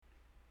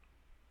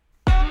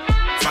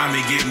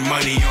Mommy getting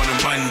money on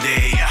a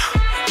Monday.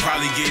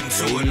 Probably getting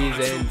to it on a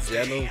Ladies and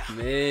Tuesday.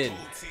 gentlemen,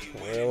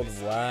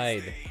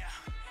 worldwide,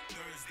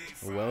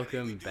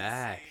 welcome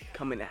back.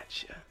 Coming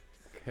at you.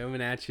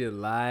 Coming at you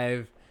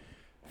live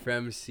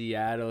from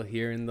Seattle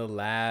here in the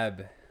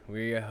lab.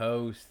 We're your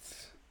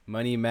hosts,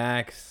 Money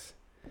Max,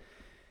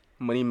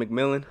 Money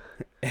McMillan.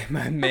 and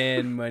my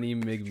man Money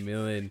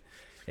McMillan,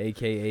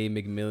 aka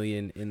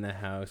McMillion, in the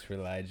house for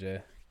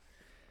Elijah.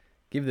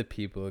 Give the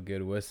people a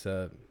good what's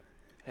up.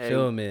 Hey,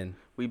 Fill them in.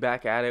 we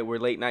back at it. We're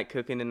late night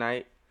cooking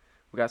tonight.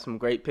 We got some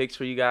great picks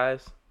for you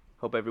guys.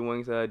 Hope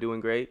everyone's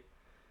doing great.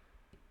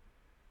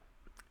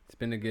 It's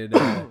been a good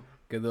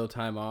little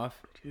time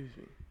off. Excuse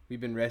me. We've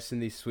been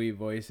resting these sweet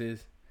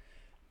voices,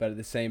 but at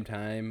the same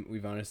time,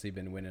 we've honestly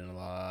been winning a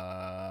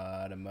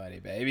lot of money,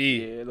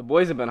 baby. Yeah, the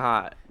boys have been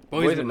hot.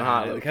 Boys been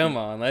hot. low-key. Come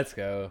on, let's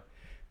go.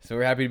 So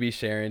we're happy to be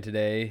sharing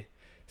today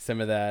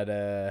some of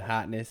that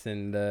hotness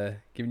and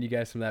giving you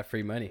guys some of that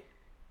free money.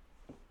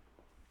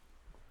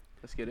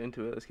 Let's get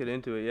into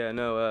it. Yeah,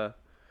 no,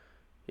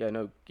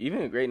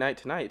 even a great night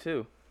tonight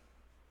too.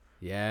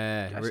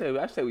 Yeah.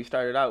 I say we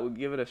started out. We'll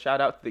give it a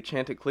shout out to the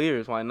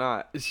Chanticleers. Why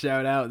not?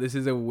 Shout out. This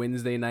is a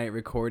Wednesday night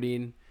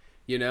recording.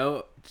 You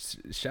know,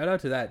 shout out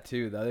to that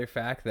too. The other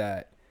fact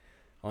that,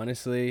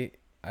 honestly,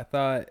 I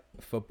thought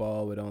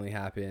football would only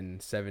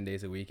happen 7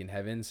 days a week in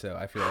heaven. So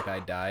I feel like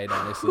I died,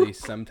 honestly,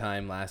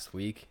 sometime last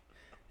week.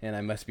 And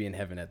I must be in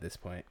heaven at this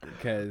point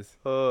because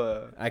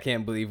I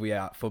can't believe we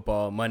got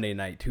football Monday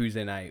night,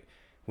 Tuesday night,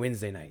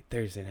 Wednesday night,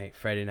 Thursday night,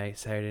 Friday night,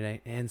 Saturday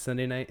night, and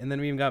Sunday night. And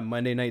then we even got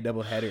Monday night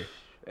doubleheader.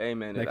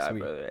 Amen to Next that,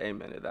 week. brother.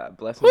 Amen to that.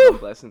 Blessings on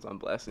blessings on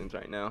blessings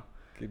right now.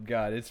 Good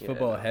God, it's Yeah,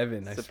 football no,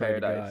 heaven. I it's a swear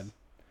to paradise. God.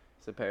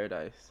 It's a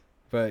paradise.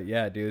 But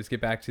yeah, dude, let's get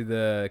back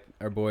to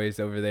our boys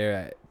over there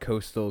at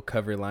Coastal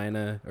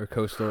Coverlina or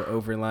Coastal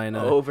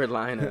Overlina.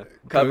 Overliner,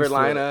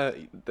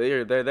 Coverliner,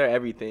 they're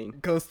everything.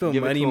 Coastal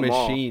Give it Money to 'em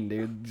all. Machine,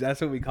 dude. That's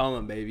what we call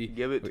them, baby.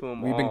 Give it to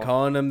them all. We've been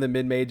calling them the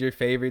mid-major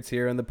favorites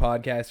here on the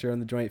podcast or on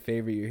the joint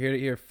favorite. You heard it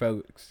here,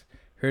 folks.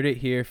 Heard it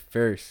here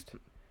first.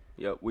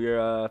 Yep, we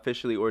are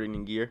officially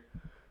ordering gear.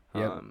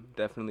 Yep.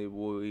 Definitely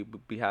we'll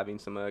be having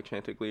some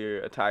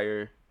Chanticleer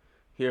attire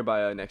here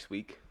by next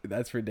week.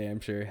 That's for damn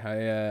sure.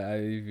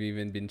 I've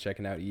even been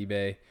checking out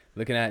eBay,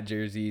 looking at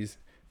jerseys,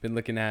 been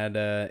looking at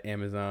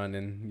Amazon,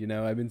 and you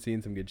know I've been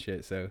seeing some good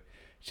shit. So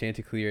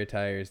Chanticleer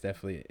attire is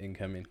definitely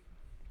incoming.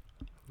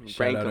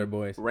 Shout out our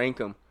boys. Rank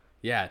them.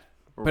 Yeah,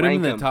 put them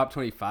in the top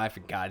 25 for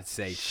God's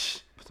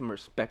sake. Put some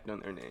respect on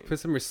their name. Put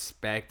some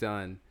respect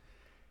on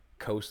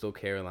Coastal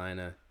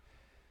Carolina,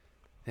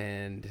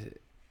 and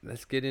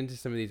let's get into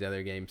some of these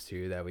other games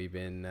too that we've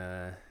been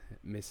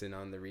missing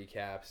on the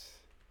recaps.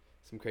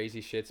 Some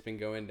crazy shit's been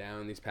going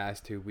down these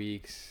past 2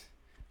 weeks.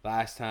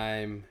 Last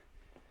time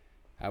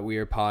we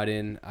were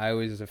potting, I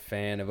was a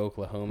fan of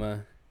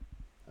Oklahoma.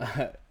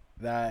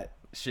 That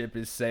ship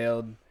has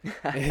sailed.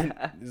 It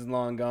is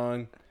long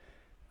gone.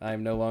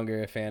 I'm no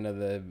longer a fan of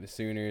the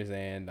Sooners,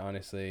 and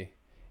honestly,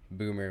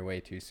 Boomer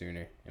way too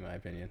sooner, in my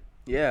opinion.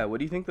 Yeah, what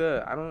do you think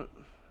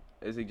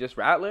is it just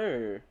Rattler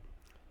or?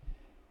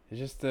 It's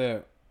just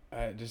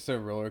a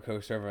roller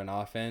coaster of an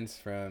offense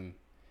from,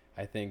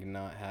 I think,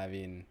 not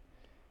having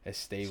a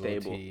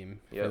stable team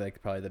for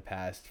like probably the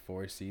past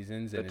 4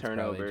 seasons, and The it's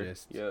turnover. probably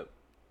just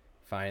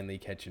finally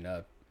catching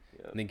up.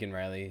 Lincoln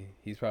Riley,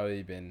 he's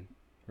probably been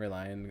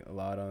relying a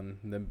lot on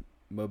the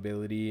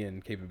mobility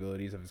and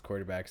capabilities of his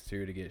quarterbacks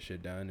too to get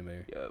shit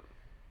done.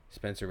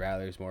 Spencer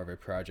Rattler's more of a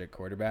project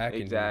quarterback,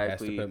 and he has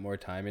to put more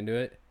time into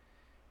it.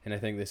 And I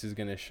think this is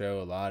going to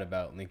show a lot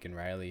about Lincoln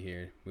Riley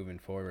here moving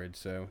forward.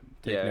 So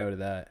take note of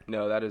that.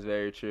 No, that is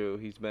very true.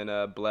 He's been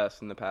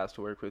blessed in the past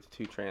to work with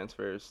 2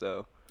 transfers.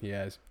 So He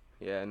has.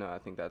 yeah, no, I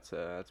think that's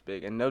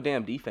big. And no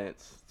damn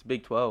defense. It's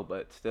Big 12,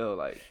 but still,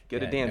 like,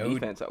 get a damn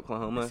defense,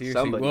 Oklahoma. Seriously.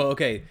 Somebody. Well,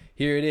 okay,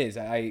 here it is.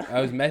 I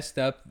was messed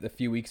up a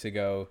few weeks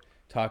ago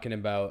talking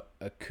about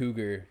a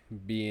Cougar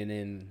being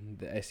in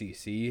the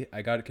SEC.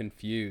 I got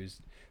confused.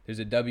 There's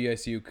a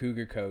WSU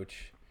Cougar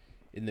coach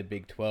in the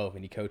Big 12,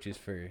 and he coaches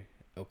for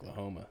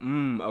Oklahoma.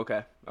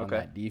 Okay. On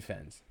that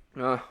defense.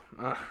 Uh,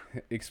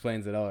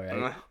 Explains it all,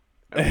 right?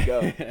 There we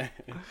go.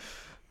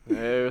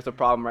 There's a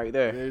problem right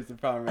there. There's the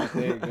problem right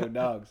there. Go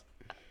Dogs.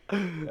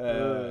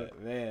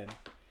 Man.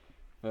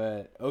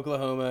 But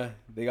Oklahoma,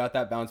 they got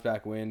that bounce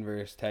back win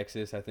versus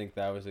Texas. I think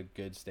that was a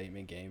good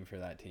statement game for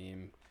that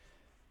team.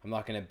 I'm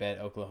not going to bet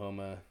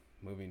Oklahoma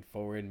moving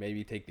forward.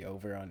 Maybe take the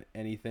over on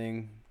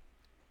anything.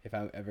 If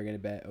I'm ever going to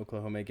bet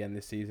Oklahoma again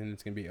this season,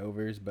 it's going to be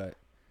overs, but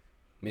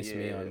miss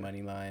me on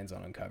money lines,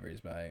 on covers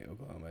by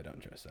Oklahoma. I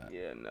don't trust that.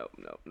 Yeah,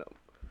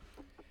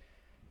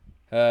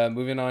 no.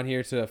 Moving on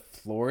here to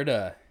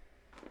Florida.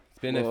 It's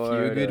been a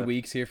few good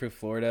weeks here for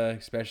Florida,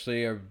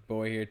 especially our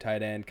boy here,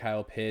 tight end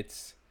Kyle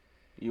Pitts.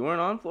 You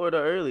weren't on Florida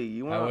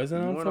early. I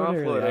wasn't on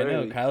Florida early. I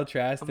know. Kyle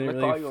Trask didn't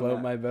really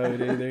float my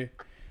boat either.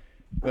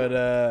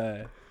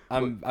 But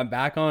I'm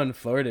back on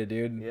Florida,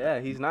 dude. Yeah,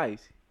 he's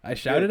nice. I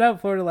shouted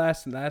out Florida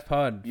last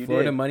pod. You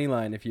Florida did. money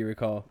line, if you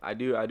recall. I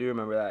do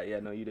remember that. Yeah,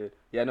 no, you did.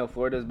 Yeah, no,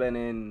 they've been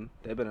in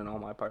all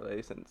my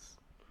parlays since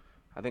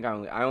I think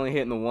I only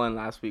hit in the one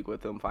last week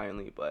with them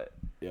finally, but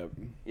Yep.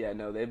 yeah,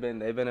 no, they've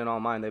been in all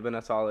mine. They've been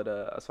a solid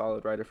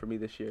writer for me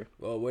this year.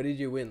 Well, what did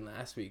you win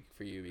last week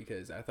for you?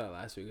 Because I thought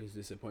last week was a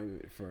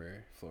disappointment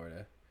for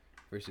Florida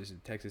versus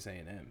Texas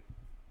A&M.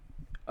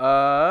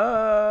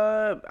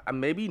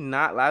 Maybe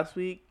not last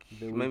week.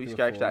 Maybe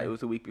scratch that. It before. was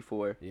the week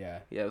before. Yeah.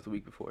 Yeah, it was the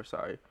week before.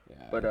 Sorry.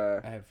 Yeah. But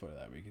I had Florida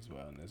that week as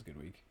well, and it was a good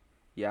week.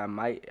 yeah,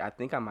 I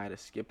think I might have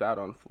skipped out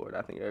on Florida.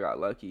 I think I got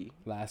lucky.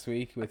 Last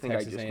week I with think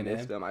Texas I just A&M.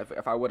 missed them.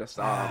 If I would have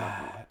saw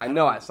them, I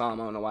know I saw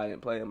them. I don't know why I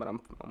didn't play them, but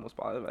I'm almost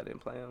positive I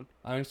didn't play them.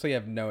 I honestly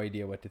have no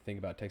idea what to think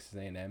about Texas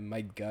A&M.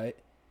 My gut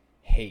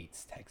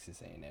hates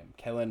Texas A&M.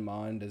 Kellen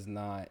Mond does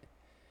not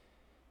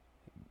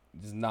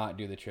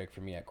do the trick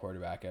for me at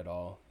quarterback at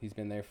all. He's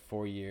been there for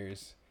 4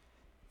 years.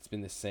 It's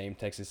been the same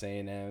Texas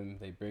A&M.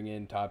 They bring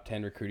in top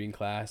 10 recruiting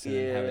class and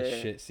then have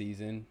a shit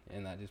season,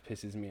 and that just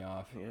pisses me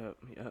off.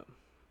 Yep.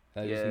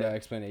 There's no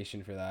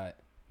explanation for that.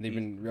 They've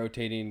been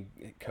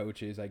rotating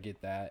coaches. I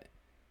get that.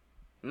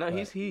 No,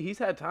 but he's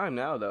had time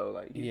now though.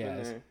 Like he's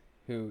been there.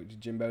 Who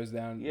Jimbo's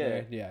down Yeah.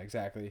 there? Yeah,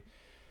 exactly.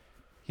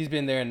 He's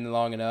been there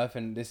long enough,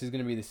 and this is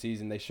going to be the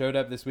season. They showed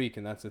up this week,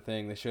 and that's the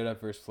thing. They showed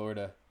up versus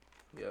Florida.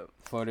 Yep.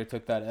 Florida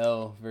took that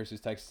L versus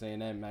Texas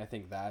A&M, and I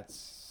think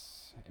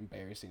that's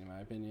embarrassing in my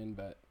opinion.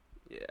 But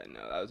Yeah,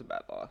 no, that was a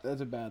bad loss. that's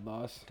a bad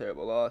loss.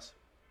 Terrible loss.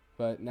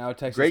 But now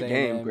Texas Great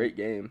A&M,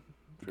 game.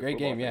 For a Great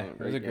game, football yeah. fan,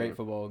 It was a great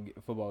game.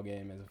 football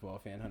game as a football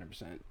fan,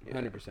 100%. Yeah.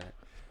 100%.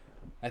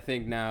 I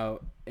think now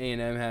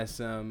A&M has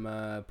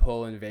some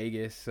pull in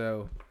Vegas,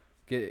 so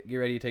get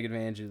ready to take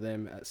advantage of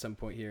them at some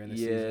point here in the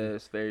season.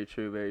 Yes, very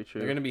true. They're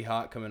going to be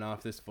hot coming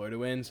off this Florida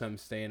win, so I'm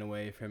staying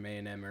away from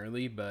A&M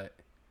early, but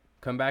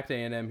come back to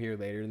A&M here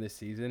later in this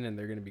season, and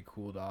they're going to be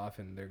cooled off,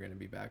 and they're going to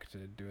be back to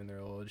doing their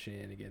old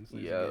shenanigans,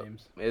 losing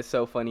games. It's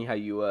so funny how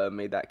you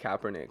made that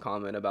Kaepernick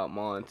comment about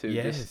Mon, too.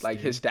 Yes, just like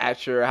dude. his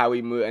stature, how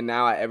he moved, and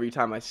now every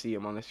time I see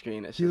him on the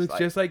screen, it's He looks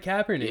just like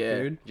Kaepernick,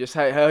 dude. Just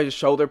how his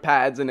shoulder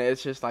pads, and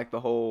it's just like the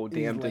whole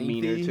He's damn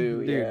demeanor, lengthy.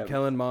 too. Dude, Yeah.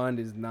 Kellen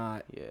Mond is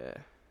not. Yeah.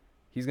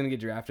 He's going to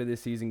get drafted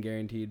this season,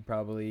 guaranteed,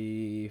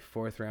 probably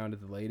 4th round at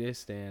the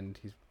latest, and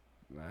he's,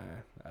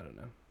 I don't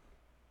know.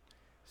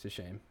 It's a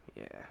shame.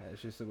 Yeah.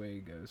 It's just the way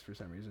it goes for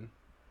some reason.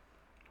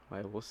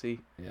 Well, we'll see.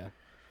 Yeah.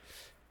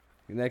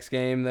 The next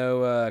game,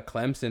 though,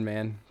 Clemson,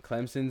 man.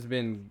 Clemson's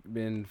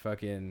been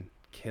fucking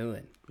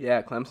killing.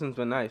 Yeah, Clemson's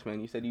been nice, man.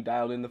 You said you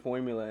dialed in the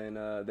formula,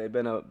 and they've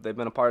been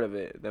a part of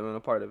it. They've been a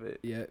part of it.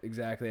 Yeah,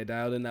 exactly. I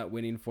dialed in that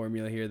winning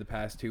formula here the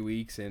past 2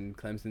 weeks, and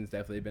Clemson's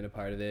definitely been a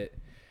part of it.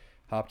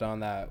 Hopped on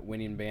that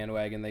winning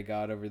bandwagon they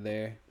got over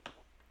there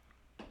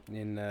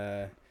in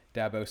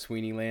Dabo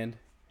Sweeney land.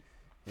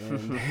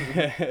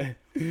 And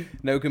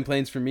no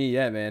complaints from me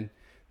yet, man.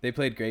 They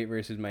played great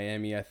versus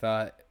Miami. I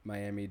thought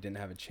Miami didn't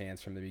have a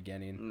chance from the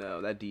beginning.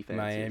 No, that defense.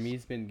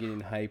 Miami's been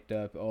getting hyped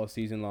up all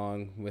season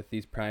long with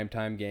these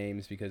primetime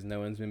games because no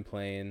one's been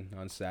playing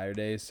on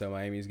Saturdays. So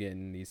Miami's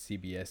getting these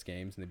CBS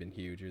games, and they've been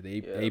huge. Or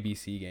the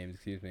ABC games,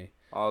 excuse me.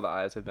 All the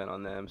eyes have been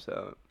on them,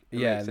 so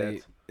yeah,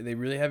 they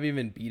really haven't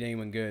even beat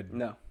anyone good.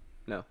 No.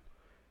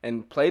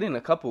 And played in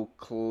a couple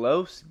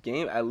close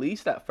games, at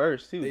least at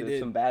first, too. There's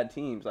some bad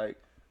teams.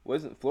 Like,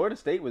 Florida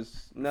State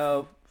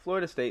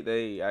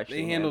they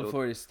actually handled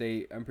Florida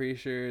State. I'm pretty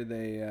sure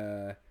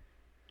they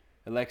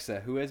Alexa,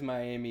 who has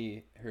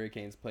Miami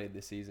Hurricanes played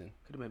this season?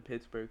 Could have been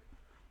Pittsburgh.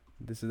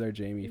 This is our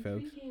Jamie, in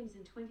folks. 3 games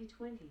in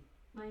 2020,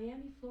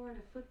 Miami,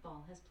 Florida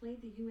football has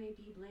played the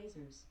UAB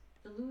Blazers,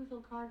 the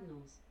Louisville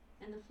Cardinals,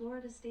 and the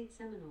Florida State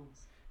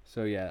Seminoles.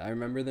 So yeah, I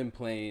remember them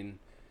playing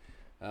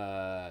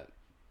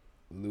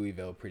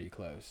Louisville pretty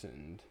close,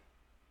 and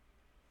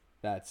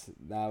that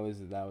was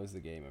the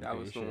game. That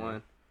was the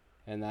one.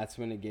 And that's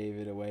when it gave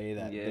it away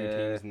that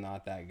their team's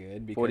not that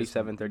good. Because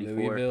 47-34.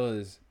 Louisville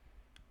is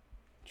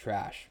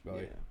trash,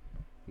 boy.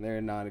 Yeah.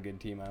 They're not a good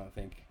team, I don't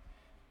think.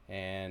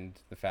 And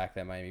the fact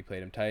that Miami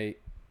played them tight,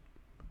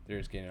 they're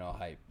just getting all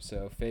hype.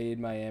 So fade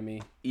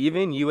Miami.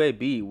 Even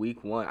UAB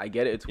week 1, I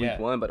get it, it's week Yeah.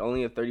 1, but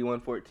only a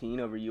 31-14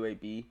 over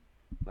UAB.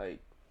 Like,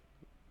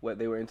 what,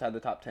 they were inside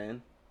the top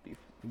 10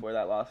 before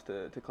that loss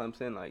to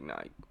Clemson? Like,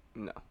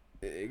 no.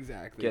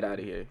 Exactly. Get out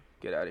of here.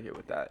 Get out of here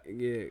with that.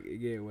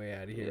 Get way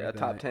out of here. Yeah, a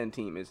top 10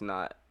 team is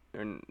not.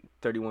 They're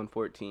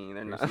 31-14.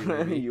 They're not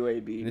UAB.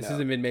 UAB. This no. is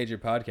a mid-major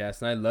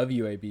podcast, and I love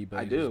UAB Blazers,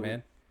 I do.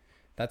 man.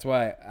 That's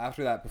why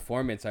after that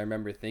performance, I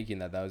remember thinking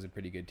that was a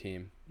pretty good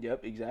team.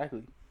 Yep,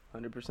 exactly.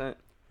 100%.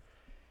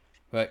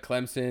 But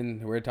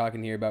Clemson, we're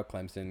talking here about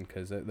Clemson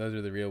because those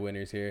are the real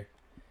winners here.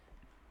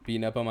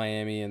 Beating up on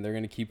Miami, and they're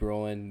going to keep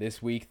rolling.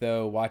 This week,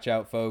 though, watch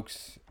out,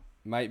 folks.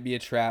 Might be a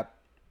trap.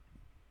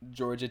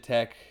 Georgia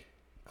Tech,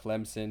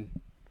 Clemson.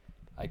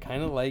 I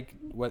kind of like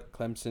what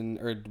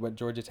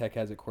Georgia Tech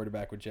has at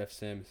quarterback with Jeff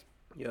Sims.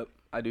 Yep,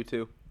 I do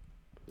too.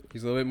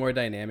 He's a little bit more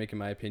dynamic, in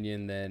my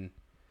opinion, than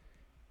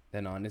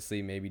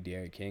honestly maybe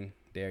Derek King.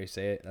 Dare I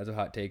say it? That's a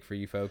hot take for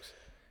you folks.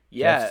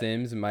 Yeah. Jeff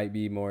Sims might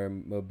be more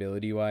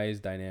mobility-wise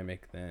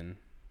dynamic than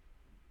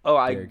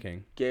I Derek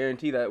King.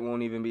 guarantee that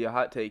won't even be a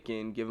hot take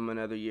and give him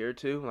another year or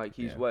two. Like,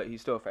 he's Yeah.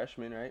 He's still a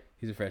freshman, right?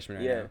 He's a freshman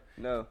right Yeah,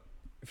 now. no.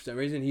 For some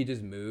reason, he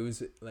just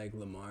moves like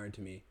Lamar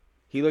to me.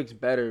 He looks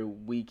better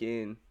week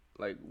in,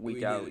 like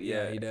week out. In,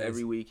 yeah, he does.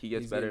 Every week he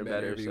gets better and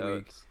better. So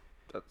week.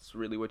 That's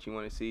really what you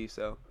want to see.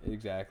 So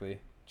exactly.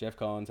 Jeff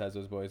Collins has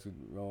those boys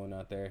rolling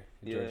out there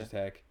at Georgia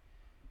Tech.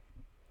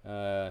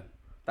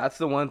 That's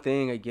the one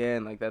thing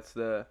again. Like that's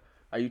the.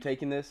 Are you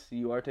taking this?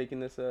 You are taking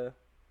this. I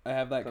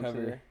have that Clemson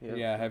cover. Yep.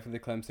 Yeah, I have the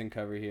Clemson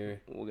cover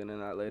here. We'll get into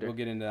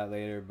that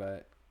later.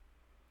 But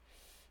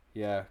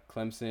yeah,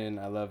 Clemson,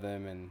 I love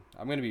them, and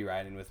I'm gonna be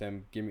riding with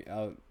them.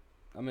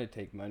 I'm gonna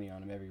take money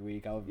on them every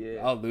week. I'll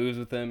lose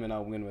with them and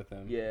I'll win with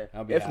them. Yeah.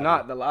 I'll be if happy.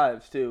 not the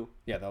lives too.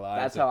 Yeah, the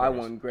lives. That's how I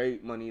won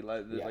great money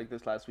like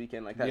this last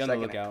weekend. Like that be on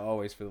second. the lookout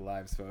always for the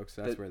lives, folks.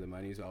 That's where the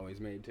money's always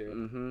made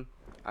too. Mhm.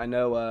 I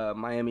know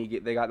Miami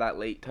they got that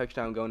late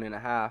touchdown going in a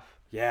half.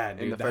 Yeah,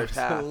 dude, in the that first was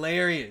half.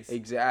 Hilarious.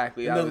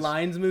 Exactly. And the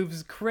lines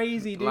moves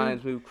crazy, dude.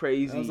 Lines move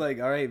crazy. I was like,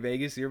 all right,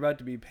 Vegas, you're about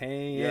to be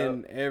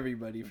paying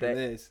everybody for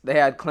this. They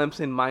had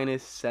Clemson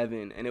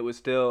 -7, and it was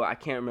still, I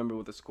can't remember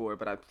what the score,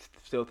 but I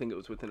still think it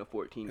was within a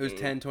 14 It was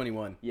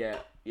 10-21. Yeah,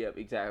 yep,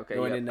 exactly. Okay,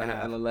 Going into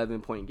half. An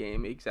 11-point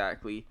game,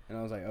 exactly. And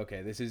I was like,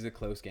 okay, this is a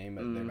close game,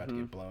 but they're about to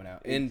get blown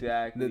out. And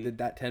exactly.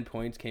 that 10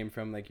 points came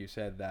from, like you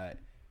said,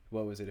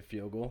 what was it, a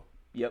field goal?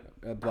 Yep.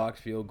 A blocked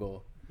field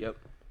goal. Yep.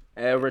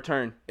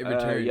 Return.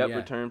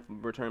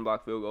 Return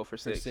block field goal for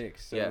 6.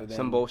 So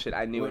some bullshit.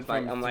 I knew it.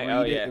 I'm like,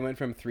 oh yeah. It went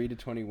from 3 to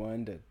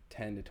 21 to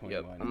 10 to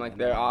 21. Yep. I'm like,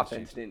 their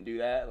offense didn't do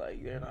that.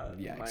 Like they're not.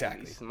 Yeah,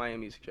 exactly.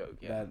 Miami's a joke.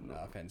 Yeah. That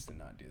offense did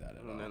not do that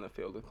at all. And then the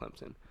field of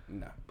Clemson.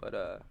 No. But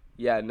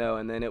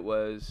and then it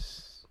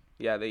was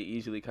they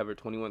easily covered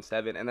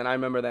 21-7, and then I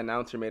remember the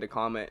announcer made a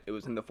comment. It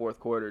was in the fourth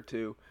quarter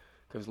too.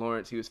 Because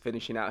Lawrence, he was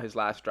finishing out his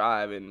last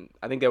drive, and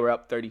I think they were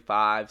up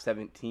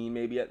 35-17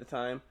 maybe at the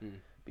time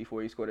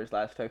before he scored his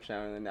last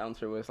touchdown. And the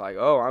announcer was like,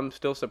 "Oh, I'm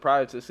still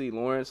surprised to see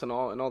Lawrence and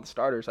all the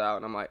starters out."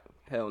 And I'm like,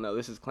 "Hell no,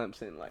 this is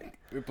Clemson. Like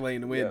we're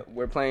playing to win. Yeah,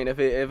 we're playing. If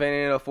it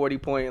ain't a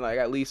 40-point, like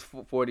at least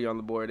 40 on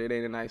the board, it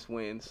ain't a nice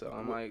win." So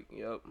I'm like,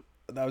 "Yep."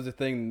 That was the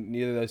thing.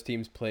 Neither of those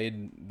teams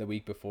played the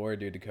week before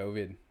due to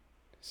COVID.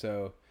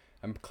 So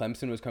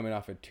Clemson was coming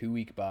off a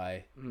 2-week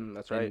bye.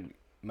 That's right.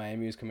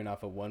 Miami was coming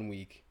off a 1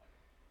 week.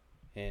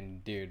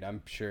 And, dude,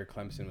 I'm sure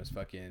Clemson was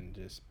fucking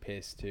just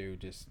pissed, too,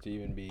 just to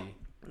even be...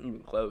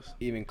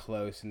 Even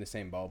close in the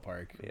same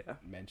ballpark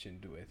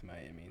mentioned with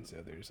Miami. And so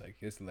they're just like,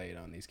 just lay it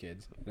on these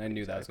kids. And I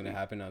knew that was going to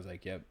happen. I was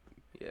like, yep,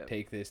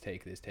 take this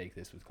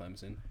with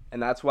Clemson.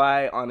 And that's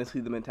why,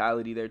 honestly, the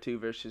mentality there, too,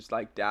 versus,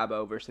 like,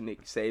 Dabo versus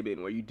Nick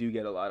Saban, where you do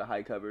get a lot of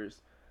high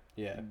covers.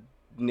 Yeah.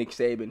 Nick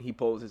Saban, he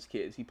pulls his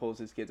kids. He pulls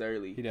his kids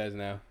early. He does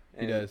now.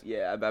 He does.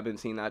 Yeah, I've been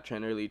seeing that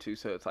trend early, too.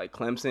 So it's like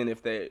Clemson,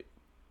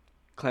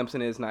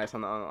 Clemson is nice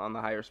on the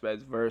higher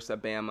spreads versus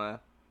Bama.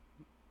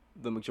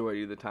 The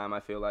majority of the time, I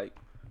feel like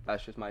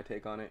that's just my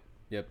take on it.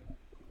 Yep,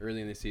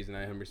 early in the season,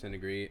 I 100%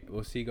 agree.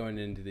 We'll see going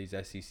into these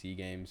SEC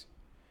games.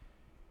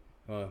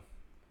 Well,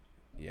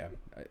 yeah,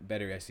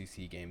 better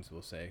SEC games,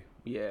 we'll say.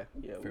 Yeah,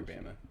 for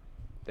Bama.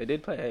 They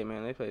did play. Hey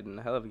man, they played in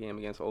a hell of a game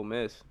against Ole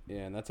Miss. Yeah,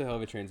 and that's a hell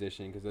of a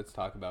transition because let's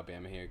talk about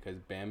Bama here because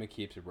Bama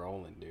keeps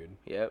rolling, dude.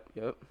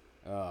 Yep.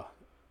 Oh,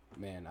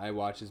 man, I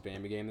watched this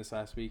Bama game this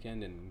last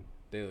weekend and.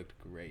 They looked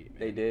great, man.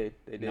 They did.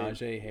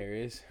 Najee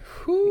Harris.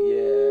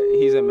 Yeah,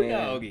 he's a man.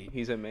 Doggy.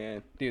 He's a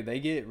man. Dude,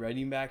 they get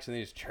running backs and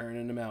they just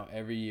churning them out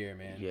every year,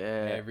 man.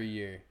 Yeah. Every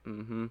year.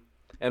 Mm-hmm.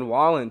 And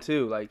Wallen,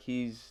 too. Like,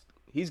 he's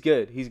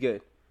good. He's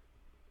good.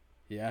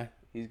 Yeah?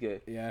 He's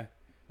good. Yeah.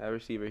 That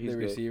receiver, he's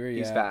good. The receiver,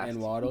 He's fast.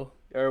 And Waddle.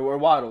 Or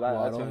Waddle.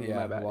 Waddle, that's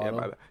my bad. Waddle. Yeah,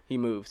 my bad. He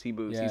moves.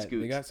 Yeah, he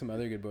scoots. They got some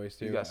other good boys,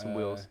 too. He got some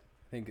wheels.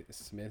 I think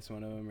Smith's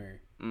one of them.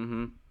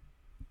 Mm-hmm.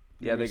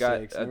 Yeah, they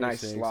got a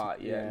nice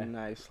slot. Yeah,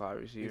 nice slot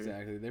receiver.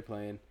 Exactly. They're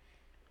playing.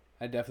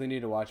 I definitely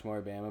need to watch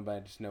more Bama, but I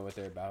just know what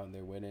they're about and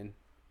they're winning.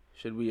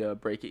 Should we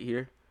break it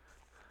here?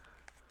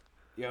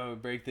 Yo,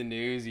 break the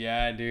news.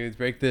 Yeah, dudes.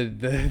 Break the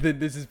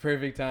this is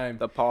perfect time.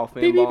 The Paul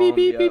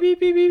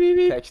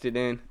Finebaum. Text it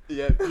in.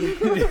 Yep.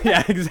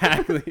 Yeah,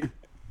 exactly.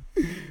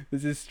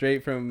 This is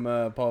straight from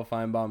Paul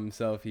Finebaum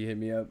himself. He hit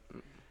me up.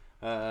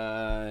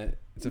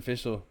 It's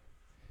official.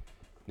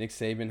 Nick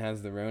Saban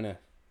has the Rona.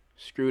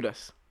 Screwed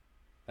us.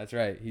 That's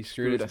right. He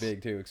screwed us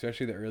big, too.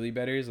 Especially the early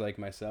bettors like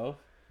myself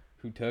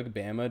who took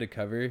Bama to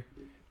cover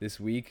this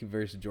week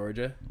versus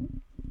Georgia.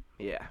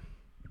 Yeah.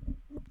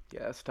 Yeah,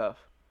 that's tough.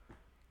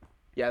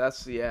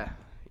 Yeah.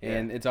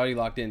 And it's already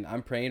locked in.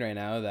 I'm praying right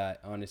now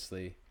that,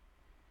 honestly,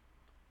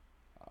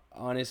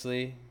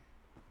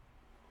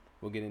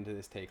 we'll get into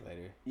this take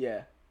later.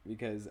 Yeah.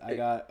 Because I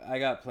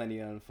got plenty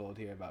to unfold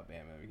here about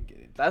Bama. We can get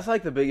into. That's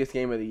like the biggest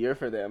game of the year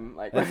for them.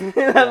 Like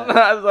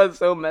that's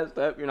so messed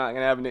up. You're not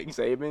gonna have Nick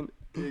Saban.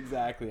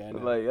 Exactly, I know.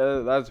 Like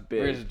that's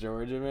big. Where's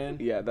Georgia, man?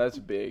 Yeah, that's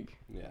big.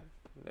 Yeah.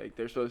 Like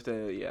they're supposed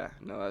to. Yeah,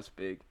 no, that's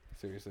big.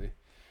 Seriously.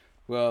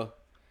 Well,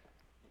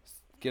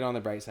 get on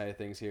the bright side of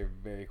things here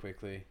very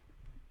quickly.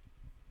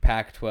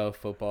 Pac-12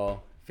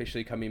 football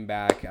officially coming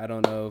back. I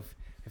don't know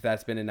if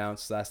that's been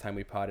announced last time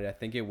we potted. I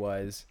think it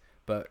was.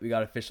 But we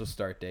got official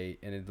start date,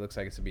 and it looks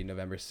like it's going to be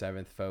November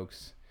 7th,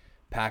 folks.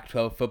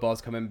 Pac-12 football's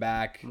coming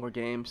back. More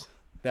games.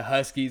 The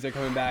Huskies are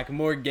coming back.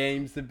 More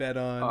games to bet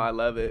on. Oh, I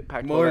love it.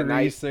 Pac-12 More at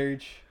night.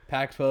 research.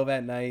 Pac-12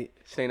 at night.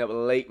 Staying up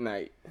late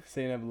night.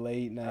 Staying up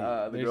late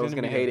night. The There's girl's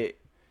gonna be hate it.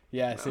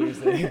 Yeah,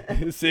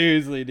 seriously.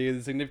 Seriously, dude.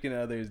 The significant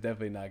other is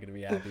definitely not going to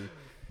be happy.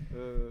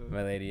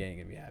 My lady ain't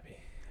going to be happy.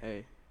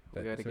 Hey,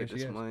 But we gotta that's get what she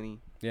this gets. money.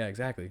 Yeah,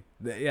 exactly.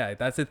 Yeah,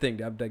 that's the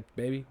thing. I'm like,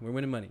 baby, we're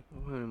winning money.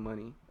 We're winning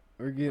money.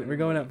 We're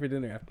going out for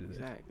dinner after this.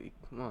 Exactly.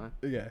 Come on.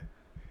 Yeah.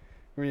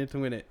 We're going to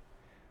win it.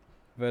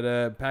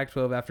 But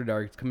Pac-12 After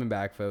Dark, it's coming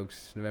back,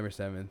 folks. November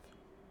 7th.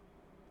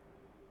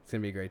 It's going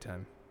to be a great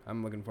time.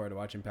 I'm looking forward to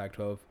watching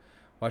Pac-12.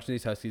 Watching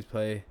these Huskies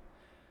play.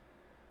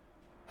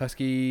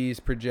 Huskies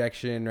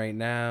projection right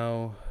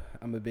now.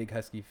 I'm a big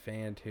Husky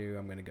fan, too.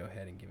 I'm going to go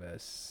ahead and give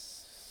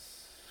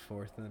us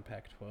 4th in the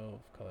Pac-12.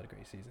 Call it a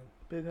great season.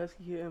 Big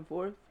Husky hitting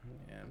 4th?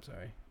 Yeah, I'm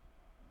sorry.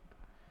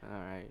 All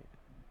right.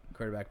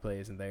 Quarterback play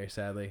isn't there,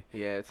 sadly.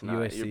 Yeah, it's not.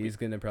 USC is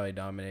going to probably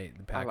dominate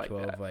the I like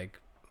Pac-12 that. like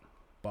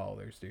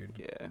ballers, dude.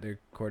 Yeah. Their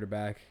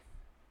quarterback.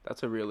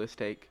 That's a realist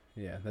take.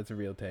 Yeah, that's a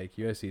real take.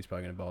 USC is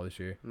probably going to ball this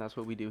year. And that's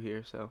what we do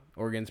here, so.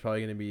 Oregon's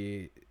probably going to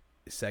be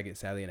second,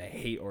 sadly, and I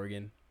hate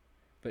Oregon.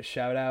 But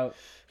shout out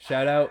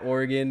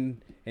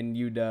Oregon and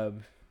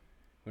UW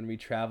when we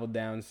traveled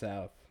down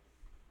south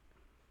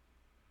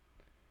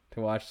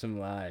to watch them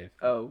live.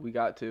 Oh, we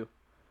got to.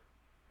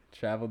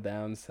 Travel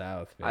down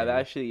south, baby. I've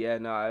actually, I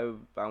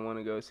want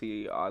to go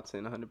see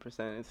Autzen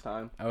 100%. It's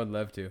time. I would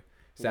love to.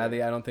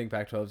 Sadly, I don't think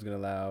Pac-12 is going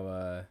to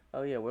allow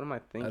Oh, yeah, what am I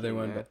thinking, other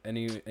one, man? but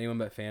anyone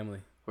but family.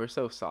 We're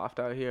so soft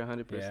out here,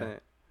 100%. Yeah.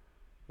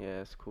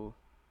 Yeah, it's cool.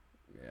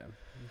 Yeah,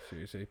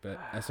 seriously. But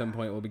at some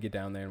point, we'll get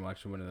down there and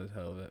watch one of those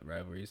hell of a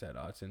rivalries at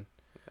Autzen.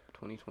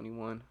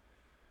 2021.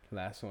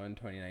 Last one,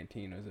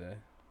 2019, was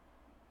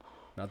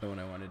not the one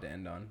I wanted to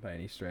end on by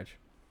any stretch.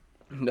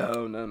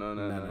 No.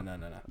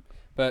 No.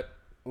 But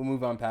we'll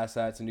move on past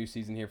that. It's a new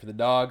season here for the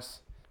Dogs.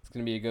 It's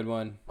going to be a good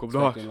one. Go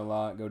Expecting Dogs. a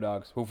lot. Go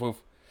Dogs. Woof, woof.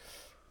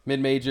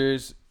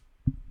 Mid-majors,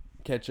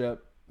 catch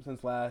up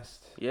since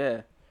last.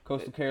 Yeah.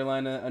 Coastal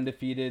Carolina,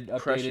 undefeated,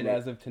 Crushing updated it.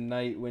 as of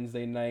tonight,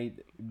 Wednesday night,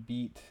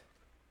 beat.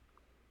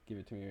 Give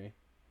it to me, Ray.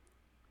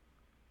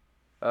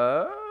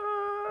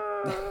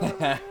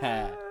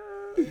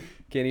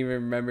 Can't even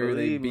remember who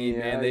they Believe me, beat,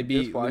 man. I They just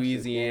beat watched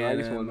this game. Louisiana. I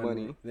just won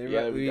money. They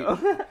Yeah, there we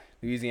go.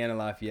 Louisiana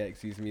Lafayette,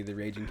 excuse me, the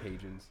Raging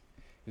Cajuns.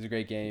 It was a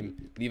great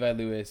game. Levi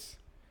Lewis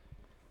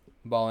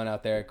balling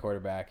out there at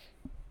quarterback.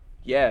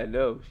 Yeah,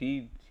 no,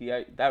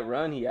 that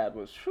run he had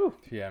was, whew.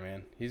 Yeah,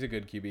 man. He's a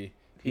good QB.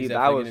 That He's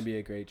definitely was- going to be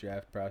a great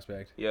draft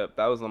prospect. Yep,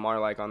 that was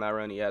Lamar-like on that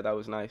run. Yeah, that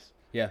was nice.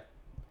 Yeah.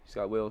 He's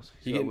got wheels.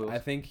 I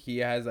think he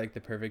has like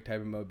the perfect type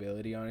of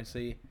mobility,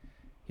 honestly.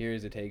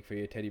 Here's a take for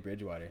you, Teddy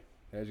Bridgewater.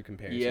 There's a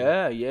comparison.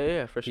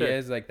 Yeah, for He sure.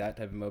 has like that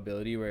type of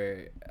mobility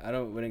where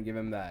wouldn't give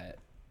him that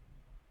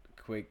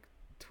quick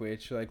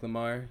twitch like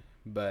Lamar,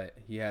 but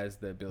he has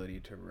the ability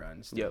to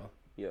run still.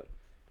 Yep.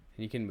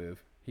 He can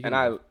move. And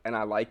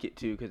I like it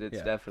too because it's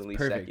Yeah, definitely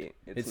perfect. second.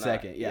 It's not-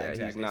 second. Yeah, he's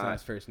exactly. It's not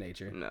his first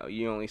nature. No,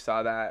 you only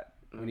saw that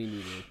When he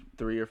needed it.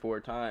 3 or 4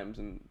 times,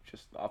 and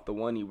just off the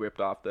one he ripped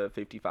off the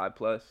 55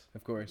 plus,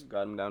 Of course.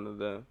 got him down to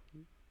the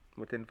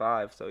within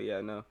 5. So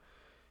yeah, no.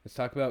 Let's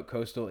talk about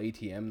Coastal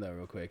ATM though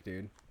real quick,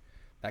 dude.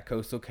 That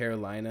Coastal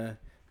Carolina,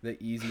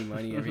 the easy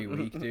money every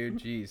week, dude.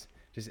 Jeez.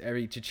 Just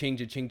every cha-ching,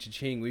 cha-ching,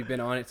 cha-ching. We've been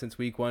on it since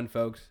week 1,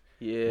 folks.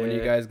 Yeah. When are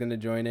you guys going to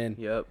join in?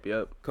 Yep.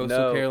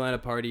 Coastal Carolina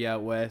party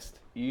out west.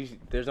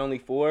 There's only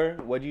 4.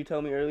 What did you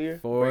tell me earlier?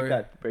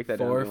 Break Break that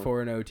four down.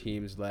 4-0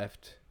 teams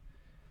left.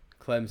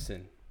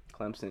 Clemson,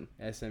 Clemson.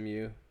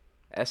 SMU,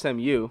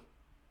 SMU?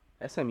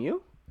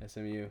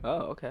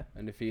 Oh, okay.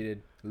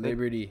 undefeated.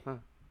 Liberty.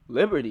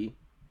 Liberty.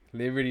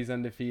 Liberty's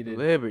undefeated.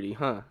 Liberty,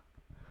 huh?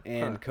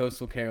 And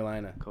Coastal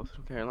Carolina,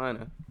 Coastal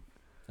Carolina.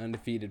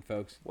 undefeated,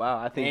 folks. Wow,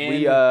 I think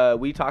And-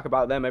 we talk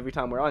about them every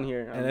time we're on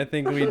here. And I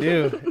think we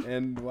do.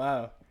 And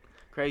wow.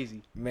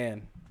 Crazy.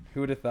 Man,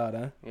 who would have thought,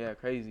 huh? Yeah,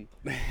 crazy.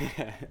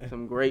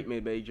 Some great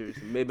mid-major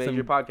Some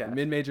podcast.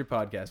 Mid-major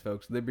podcast,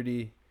 folks.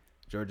 Liberty,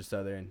 Georgia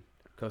Southern,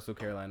 Coastal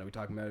Carolina. We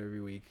talk about it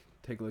every week.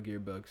 Take a look at your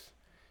books.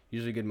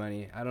 Usually good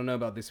money. I don't know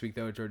about this week,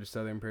 though, at Georgia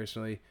Southern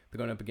personally. They're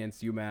going up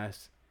against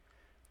UMass.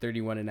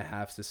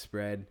 31.5's the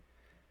spread.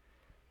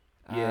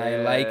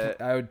 Yeah.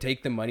 I would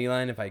take the money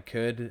line if I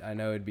could. I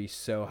know it'd be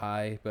so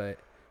high, but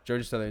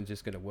Georgia Southern's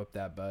just going to whoop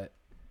that butt.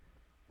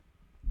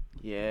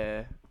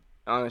 Yeah.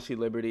 Honestly,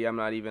 Liberty, I'm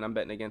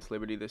betting against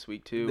Liberty this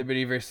week, too.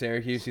 Liberty versus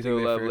Syracuse. You Still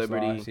think their love first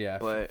Liberty, loss? Yeah,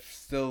 but-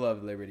 still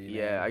love Liberty.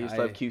 Yeah, man. I just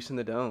love Cuse in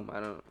the Dome. I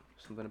don't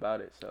something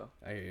about it, so.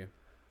 I hear you.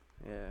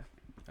 Yeah.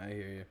 I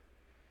hear you.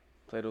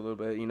 Played a little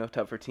bit,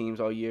 tougher teams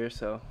all year,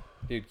 so.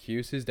 Dude,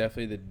 Cuse is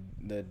definitely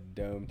the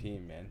dome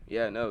team, man.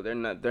 Yeah, no, they're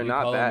not We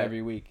call them bad.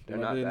 every week. They're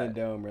Whenever not they're in bad.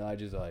 the dome,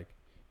 Elijah's like,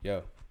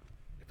 yo,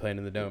 they're playing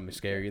in the dome. They're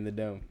scary in the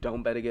dome.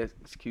 Don't bet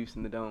against Cuse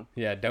in the Dome.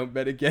 Yeah, don't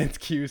bet against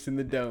Cuse in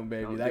the dome,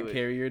 baby. Don't That do it.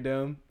 carrier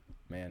dome,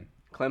 man.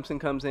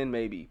 Clemson comes in,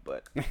 maybe,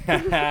 but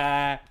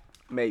I'll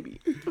maybe.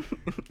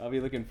 be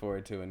looking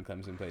forward to when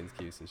Clemson plays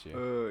Cuse this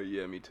year.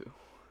 Yeah, me too.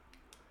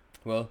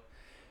 Well,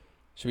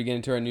 should we get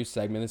into our new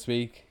segment this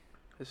week?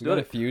 Let's We do got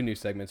a it. few new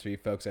segments for you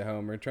folks at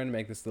home. We're trying to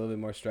make this a little bit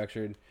more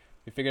structured.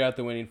 We figured out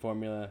the winning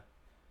formula,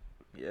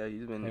 Yeah,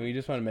 he's been and we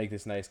just want to make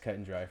this nice cut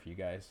and dry for you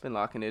guys. been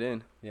locking it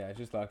in. Yeah,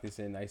 just lock this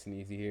in nice and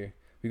easy here.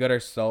 We got our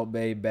Salt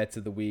Bay bets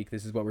of the week.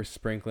 This is what we're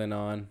sprinkling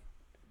on.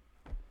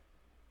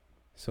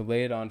 So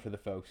lay it on for the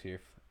folks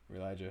here,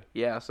 Elijah.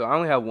 Yeah, so I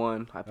only have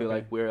one. I feel Okay.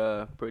 like we're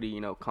a pretty,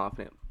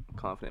 confident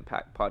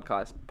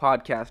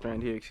podcast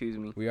around here. Excuse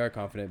me. We are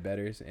confident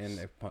bettors and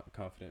a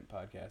confident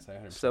podcast. I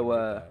 100% So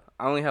agree with that.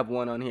 I only have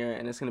one on here,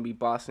 and it's gonna be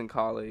Boston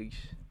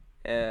College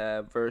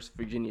versus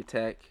Virginia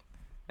Tech,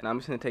 and I'm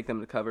just gonna take them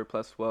to cover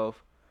 +12.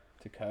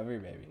 To cover,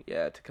 baby.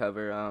 Yeah, to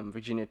cover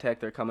Virginia Tech.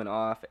 They're coming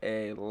off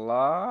a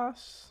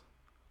loss,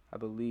 I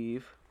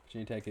believe.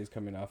 Virginia Tech is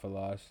coming off a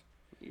loss.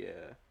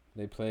 Yeah,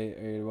 They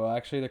play, well,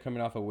 actually, they're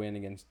coming off a win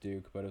against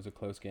Duke, but it was a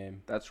close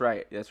game. that's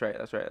right.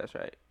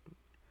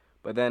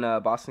 But then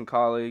Boston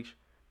College,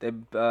 they're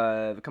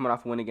coming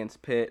off a win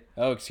against Pitt.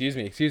 Oh, excuse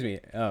me.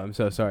 Oh, I'm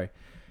so sorry.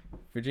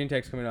 Virginia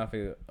Tech's coming off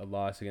a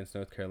loss against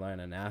North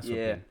Carolina, an ass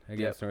whooping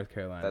against North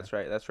Carolina. That's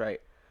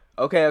right.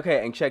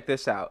 Okay, and check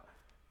this out.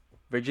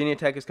 Virginia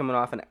Tech is coming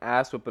off an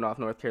ass whooping off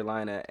North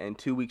Carolina, and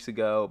 2 weeks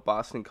ago,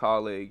 Boston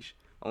College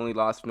only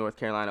lost to North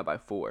Carolina by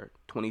 4,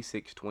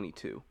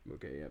 26-22.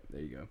 Okay, yep,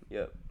 there you go.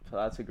 Yep. So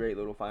that's a great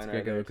little find It's a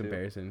right great there, little too.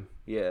 comparison.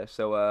 Yeah,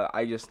 so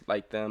I just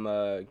like them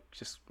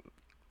just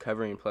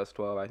covering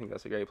 +12. I think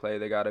that's a great play.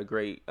 They got a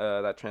great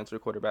that transfer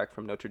quarterback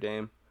from Notre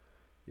Dame.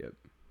 Yep.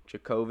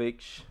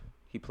 Djokovic.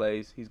 He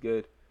plays. He's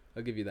good.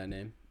 I'll give you that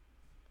name.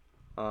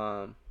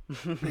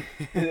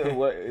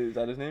 What is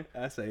that his name?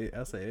 I'll say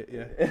it,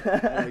 yeah.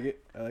 I like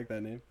it. I like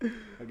that name.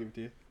 I'll give it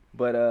to you.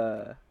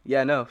 But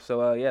yeah, no.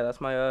 So yeah, that's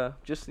my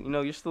just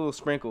just a little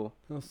sprinkle.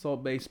 A little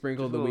Salt Bay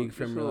sprinkle of Just the a little- week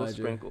from just a little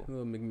Elijah. sprinkle. A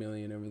little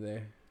McMillian over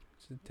there.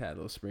 Just a tad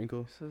little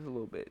sprinkle. This is a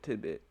little bit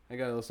tidbit. I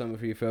got a little something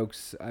for you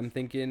folks. I'm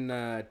thinking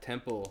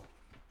Temple.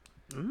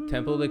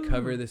 Temple to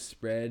cover the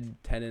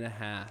spread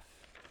 10.5.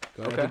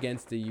 Going Okay. up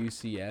against the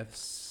USF,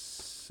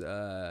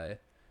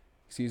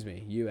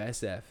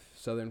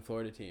 Southern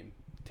Florida team.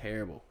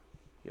 Terrible.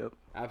 Yep.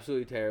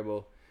 Absolutely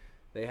terrible.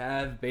 They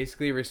have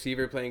basically a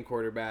receiver playing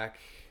quarterback.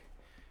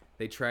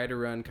 They try to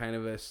run kind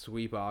of a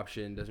sweep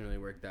option. Doesn't really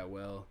work that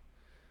well.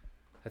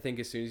 I think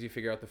as soon as you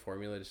figure out the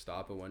formula to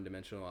stop a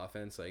one-dimensional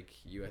offense like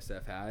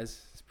USF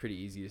has, it's pretty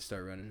easy to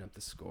start running up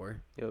the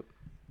score. Yep.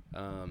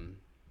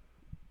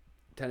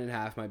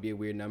 10.5 might be a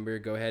weird number.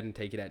 Go ahead and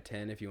take it at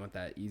 10 if you want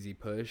that easy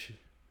push.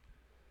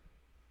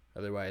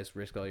 Otherwise,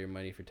 risk all your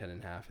money for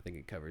 10.5. I think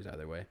it covers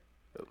either way.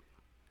 Yep.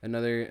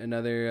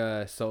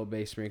 Another Salt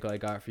Bay sprinkle I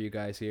got for you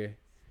guys here.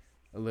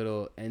 A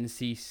little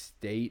NC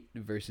State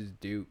versus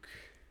Duke.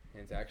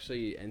 And it's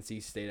actually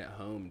NC State at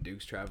home.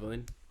 Duke's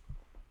traveling.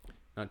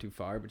 Not too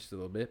far, but just a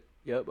little bit.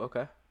 Yep.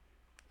 Okay.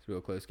 It's a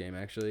real close game,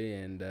 actually.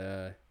 And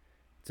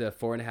it's a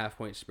 4.5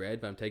 point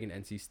spread, but I'm taking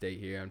NC State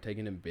here. I'm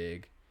taking them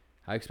big.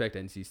 I expect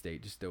NC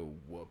State just to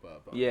whoop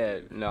up on Yeah.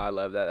 Duke. No, I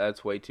love that.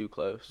 That's way too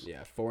close.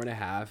 Yeah,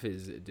 4.5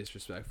 is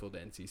disrespectful to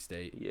NC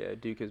State. Yeah.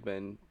 Duke has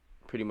been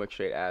pretty much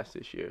straight ass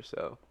this year.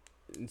 So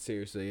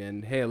Seriously.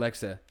 And hey,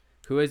 Alexa,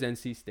 who has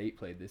NC State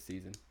played this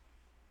season?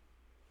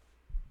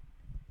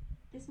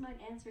 This might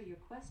answer your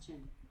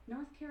question.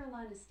 North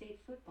Carolina State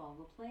football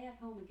will play at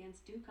home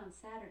against Duke on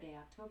Saturday,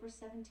 October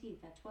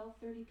 17th at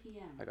 12:30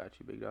 p.m. I got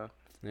you, big dog.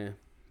 Yeah,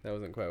 that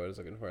wasn't quite what I was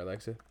looking for,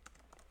 Alexa.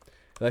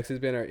 Alexa's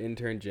been our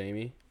intern,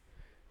 Jamie.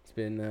 It's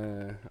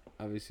been,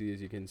 obviously,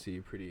 as you can see,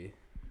 pretty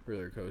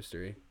roller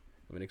coaster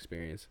of an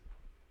experience.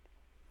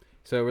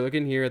 So we're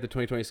looking here at the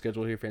 2020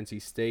 schedule here for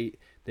NC State.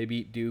 They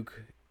beat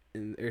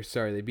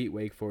they beat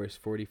Wake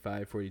Forest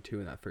 45-42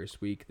 in that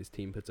first week. This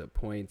team puts up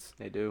points.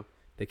 They do.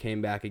 They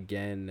came back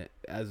again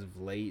as of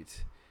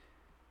late.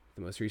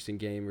 The most recent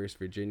game versus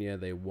Virginia,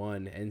 they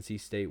won. NC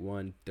State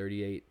won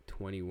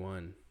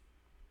 38-21.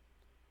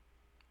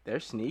 They're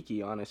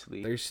sneaky,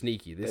 honestly. They're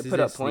sneaky. This They is put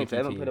a up points. They sneaky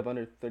haven't team. put up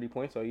under 30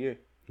 points all year.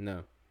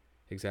 No,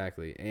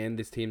 exactly. And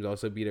this team's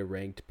also beat a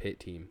ranked Pitt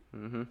team,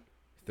 Mm-hmm.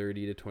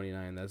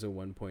 30-29. That's a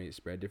 1 point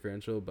spread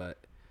differential. But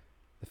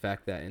the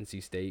fact that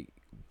NC State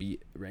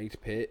beat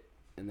ranked Pitt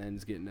and then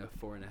is getting a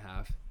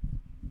 4.5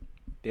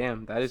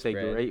 Damn, that is a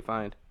Spread. great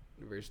find.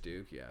 versus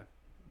Duke, yeah,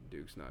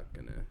 Duke's not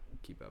gonna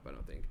keep up, I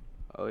don't think.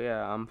 Oh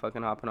yeah, I'm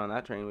fucking hopping on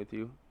that train with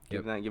you.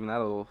 Yep. Giving that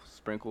a little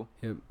sprinkle.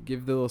 Yep.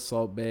 Give the little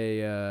Salt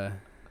Bay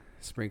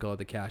sprinkle at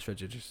the cash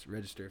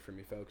register for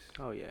me, folks.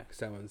 Oh yeah. Because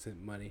that one's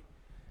money.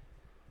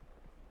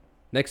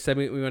 Next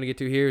segment we want to get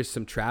to here is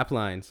some trap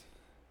lines.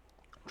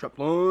 Trap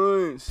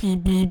lines.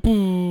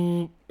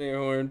 Air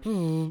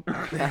horn.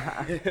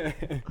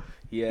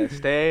 Yeah,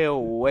 stay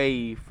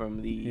away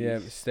from these. Yeah,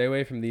 stay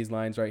away from these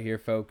lines right here,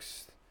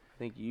 folks. I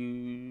think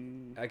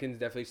you. I can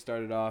definitely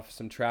start it off.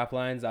 Some trap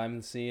lines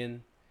I'm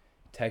seeing.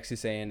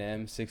 Texas A&M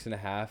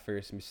 6.5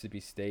 versus Mississippi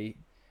State.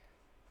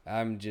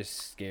 I'm just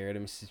scared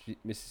of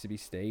Mississippi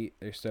State.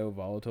 They're so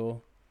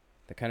volatile.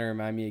 They kind of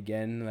remind me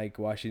again like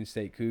Washington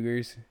State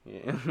Cougars.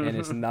 Yeah. And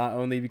it's not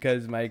only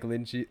because Mike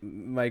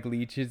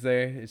Leach is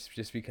there. It's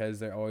just because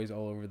they're always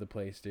all over the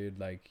place, dude.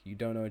 Like, you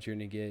don't know what you're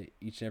going to get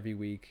each and every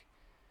week.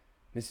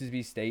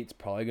 Mississippi State's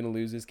probably going to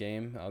lose this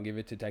game. I'll give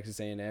it to Texas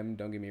A&M.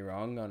 Don't get me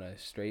wrong, on a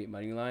straight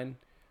money line.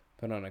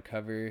 put on a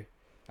cover.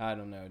 I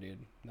don't know, dude.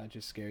 That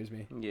just scares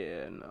me.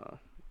 Yeah, no.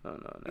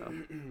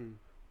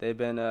 They've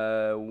been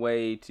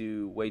way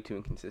too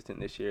inconsistent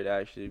this year to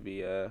actually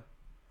be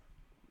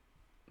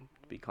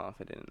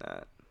confident in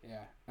that.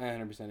 Yeah, I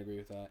 100% agree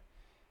with that.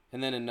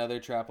 And then another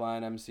trap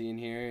line I'm seeing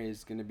here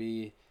is going to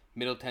be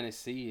Middle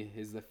Tennessee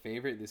is the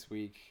favorite this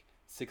week.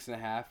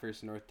 6.5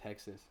 versus North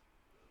Texas.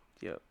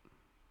 Yep.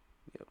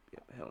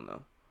 Hell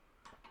no.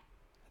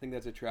 I think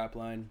that's a trap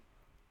line.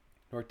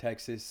 North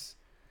Texas,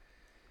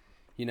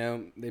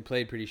 they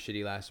played pretty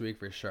shitty last week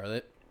for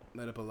Charlotte.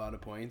 Let up a lot of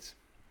points.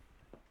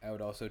 I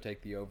would also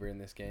take the over in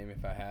this game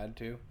if I had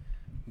to.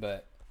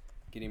 But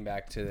getting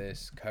back to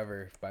this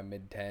cover by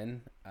mid-10,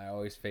 I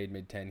always fade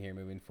mid-10 here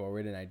moving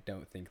forward, and I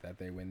don't think that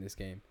they win this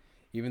game.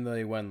 Even though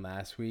they won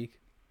last week.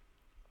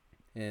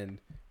 And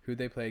who'd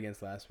they play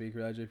against last week,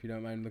 Roger, if you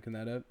don't mind looking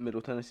that up?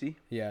 Middle Tennessee?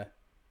 Yeah.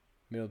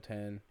 Middle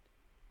 10.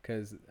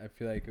 Because I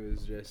feel like it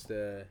was just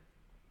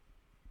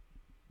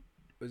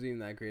wasn't even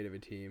that great of a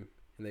team,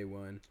 and they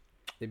won.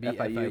 They beat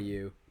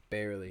FIU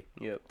barely.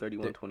 Yep,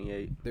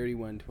 31-28.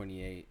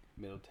 31-28,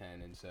 Middle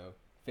 10, and so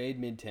fade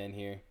mid-10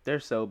 here. They're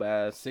so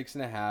bad.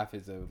 6.5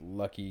 is a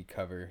lucky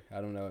cover.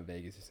 I don't know what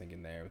Vegas is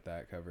thinking there with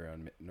that cover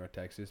on North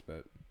Texas,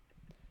 but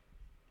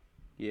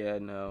yeah,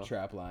 no.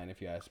 Trap line,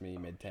 if you ask me,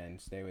 mid-10.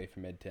 Stay away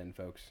from mid-10,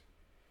 folks.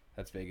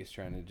 That's Vegas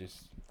trying to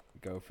just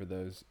go for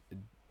those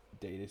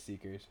data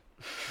seekers.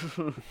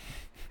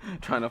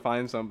 Trying to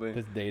find something.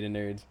 Those data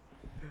nerds.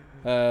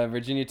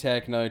 Virginia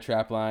Tech, another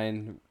trap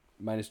line,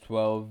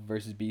 -12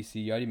 versus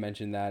BC. You already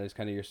mentioned that as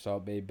kind of your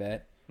Salt Bay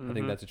bet. I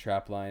think that's a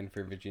trap line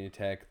for Virginia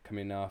Tech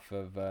coming off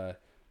of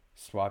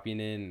swapping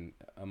in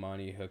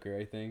Amani Hooker,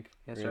 I think.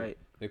 That's right.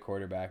 The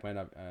quarterback. Might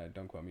not,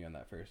 don't quote me on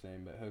that first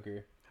name, but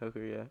Hooker.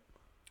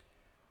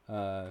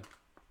 Yeah.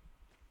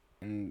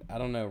 And I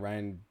don't know,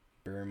 Ryan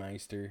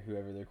Burmeister,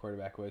 whoever their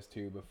quarterback was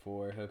too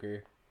before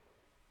Hooker.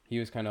 He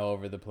was kind of all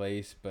over the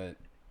place, but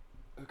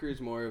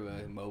Hooker's more of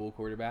a mobile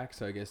quarterback,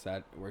 so I guess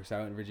that works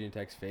out in Virginia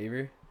Tech's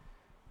favor.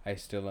 I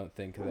still don't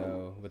think,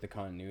 though, with the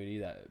continuity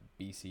that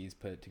BC's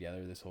put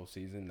together this whole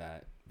season,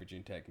 that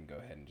Virginia Tech can go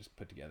ahead and just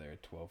put together a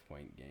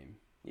 12-point game.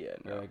 Yeah,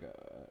 Or no. like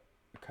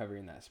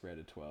covering that spread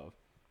of 12,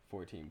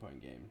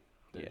 14-point game,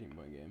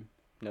 13-point game.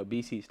 No,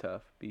 BC's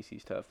tough. They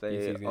BC's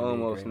gonna be a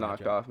almost great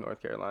knocked matchup. off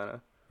North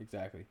Carolina.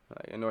 Exactly.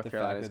 And North The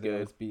Carolina's fact that they good.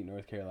 almost beat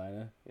North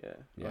Carolina, Yeah,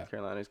 Yeah. North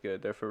Carolina's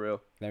good. They're for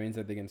real. that means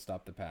that they can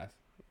stop the pass.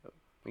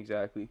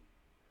 Exactly.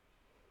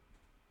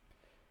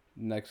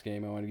 Next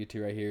game I want to get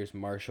to right here is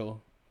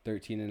Marshall,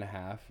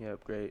 13.5.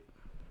 Yep, great.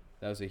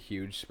 That was a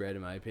huge spread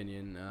in my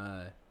opinion.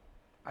 I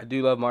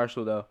do love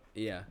Marshall, though.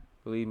 Yeah.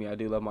 Believe me, I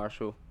do love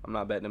Marshall. I'm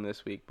not betting them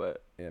this week,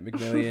 but Yeah,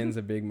 McMillion's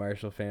a big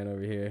Marshall fan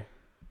over here.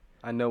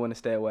 I know when to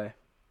stay away.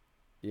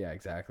 Yeah,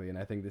 exactly. And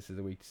I think this is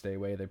a week to stay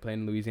away. They're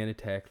playing Louisiana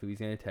Tech.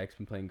 Louisiana Tech's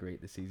been playing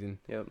great this season.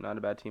 Yep, not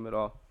a bad team at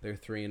all. They're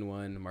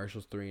 3-1.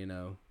 Marshall's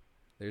 3-0.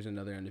 There's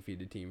another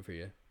undefeated team for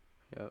you.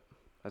 Yep,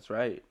 that's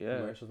right.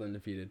 Yeah. Marshall's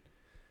undefeated.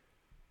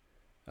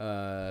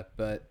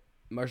 But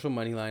Marshall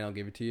money line, I'll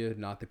give it to you.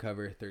 Not the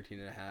cover,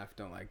 13.5.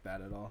 Don't like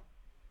that at all.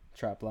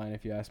 Trap line,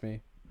 if you ask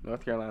me.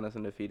 North Carolina's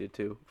undefeated,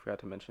 too. Forgot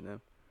to mention them.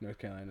 North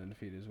Carolina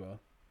undefeated as well.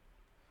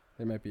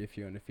 There might be a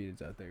few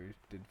undefeateds out there we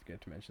did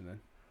forget to mention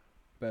then.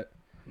 But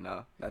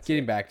No, that's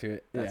getting it. back to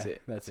it. That's yeah,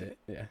 it. That's That's it.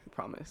 Yeah.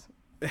 Promise.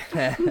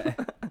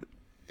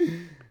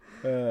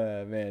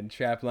 Man,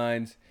 trap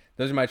lines.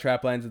 Those are my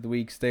trap lines of the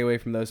week. Stay away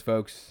from those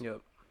folks.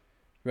 Yep.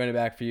 Running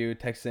back for you.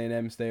 Texas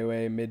A&M, stay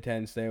away.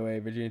 Mid-10, stay away.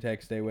 Virginia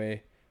Tech, stay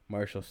away.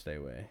 Marshall, stay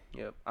away.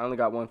 Yep. I only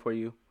got one for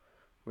you.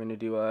 We're going to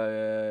do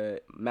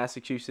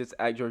Massachusetts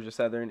at Georgia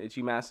Southern. It's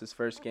UMass's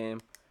first game.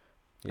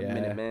 The Yeah.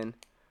 Minutemen.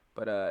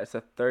 But it's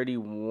a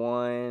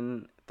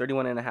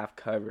 31.5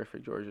 cover for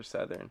Georgia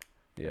Southern.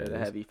 Yeah, They're the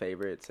it is. heavy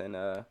favorites. And,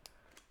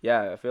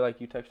 yeah, I feel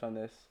like you touched on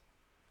this.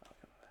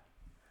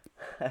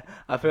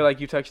 I feel like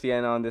you touched the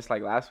end on this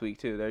like last week,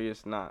 too. They're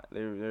just not.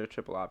 They're a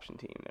triple option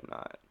team.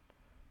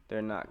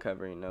 They're not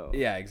covering no.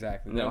 Yeah,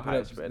 exactly. They No don't put high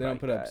up, spread they don't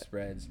like put up that.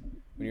 spreads.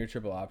 When you're a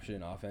triple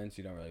option offense,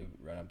 you don't really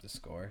run up the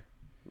score.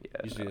 Yeah,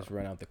 You usually no. just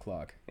run out the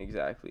clock.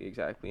 Exactly.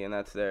 And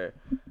that's they're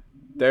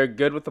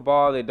good with the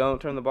ball. They don't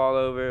turn the ball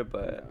over,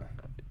 but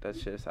that's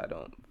just I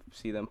don't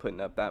see them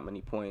putting up that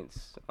many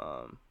points.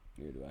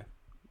 Neither do I.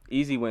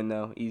 Easy win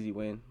though,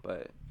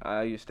 but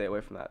I used to stay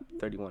away from that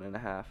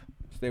 31.5.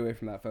 Stay away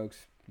from that,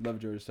 folks. Love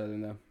Georgia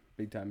Southern, though.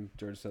 Big time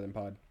Georgia Southern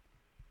pod.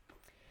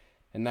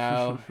 And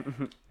now,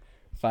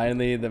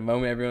 finally, the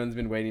moment everyone's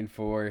been waiting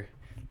for.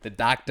 The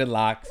Dr.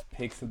 Locks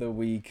picks of the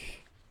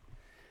week.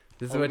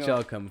 This is Oh, what no.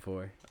 y'all come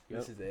for. Yep.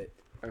 This is it.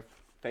 Our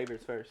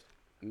favorites first.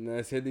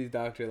 Let's hit these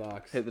Dr.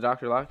 Locks. Hit the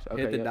Dr. Locks.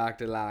 Okay. Hit the yep.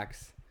 Dr.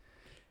 Locks.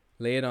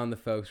 Lay it on the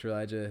folks,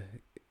 Elijah.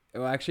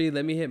 Well, actually,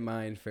 let me hit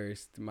mine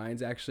first.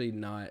 Mine's actually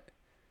not.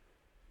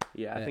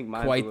 Yeah, I Yeah, think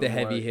mine's quite a the little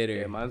heavy more, hitter.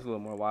 Yeah, mine's a little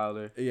more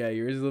wilder. Yeah,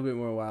 yours is a little bit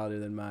more wilder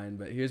than mine.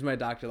 But here's my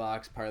Dr.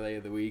 Locks parlay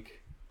of the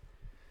week.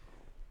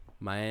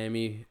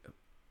 Miami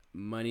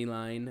money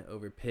line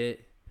over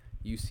Pitt.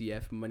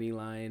 UCF money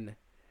line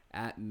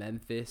at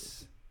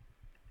Memphis.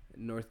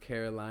 North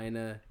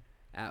Carolina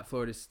at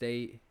Florida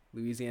State.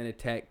 Louisiana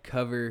Tech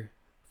cover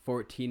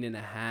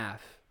 14.5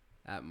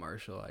 at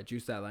Marshall. I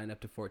juiced that line up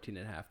to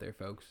 14.5 there,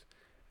 folks.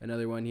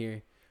 Another one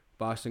here.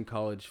 Boston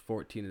College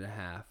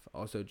 14.5.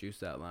 Also juiced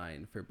that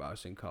line for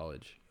Boston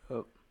College.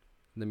 Oh.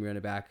 Then we run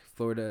it back.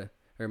 Florida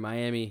or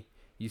Miami,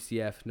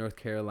 UCF, North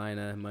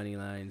Carolina money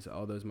lines.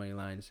 All those money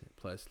lines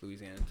plus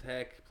Louisiana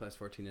Tech plus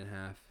 14.5.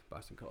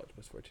 Boston College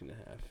plus 14.5.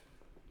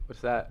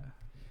 What's that?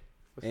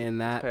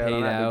 And that payout on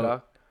paid that, big out.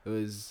 dog? It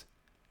was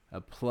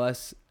a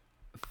plus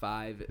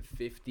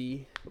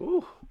 550.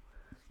 Ooh.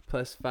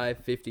 Plus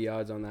 550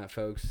 odds on that,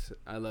 folks.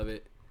 I love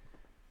it.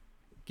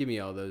 Give me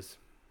all those.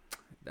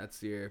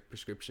 That's your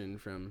prescription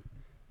from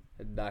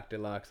Dr.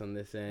 Locks on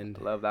this end.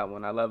 I love that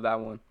one.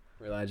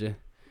 Elijah,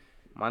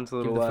 Mine's a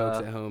give little. the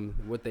folks at home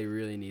what they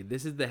really need.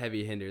 This is the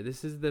heavy hitter.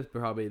 This is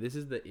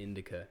the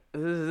indica.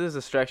 This is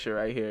a stretcher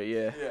right here.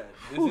 Yeah.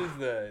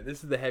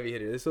 This is the heavy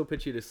hitter. This will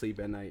put you to sleep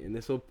at night, and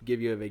this will give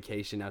you a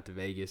vacation out to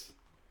Vegas,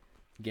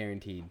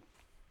 guaranteed.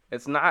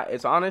 It's not.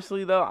 It's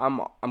honestly though.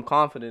 I'm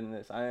confident in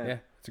this. I am. Yeah,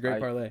 it's a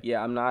great parlay.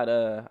 Yeah, I'm not.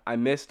 I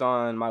missed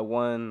on my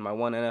one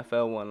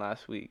NFL one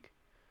last week.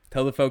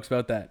 Tell the folks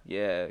about that.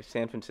 Yeah,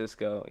 San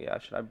Francisco. Yeah,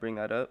 should I bring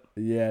that up?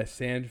 Yeah,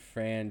 San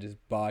Fran just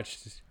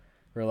botched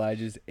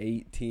Elijah's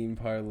 8-team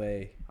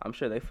parlay. I'm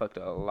sure they fucked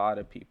up a lot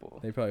of people.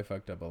 They probably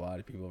fucked up a lot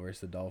of people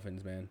versus the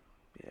Dolphins, man.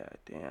 Yeah,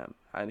 damn.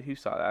 Who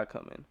saw that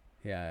coming?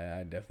 Yeah,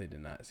 I definitely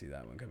did not see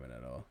that one coming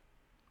at all.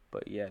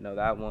 But yeah, no,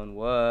 that one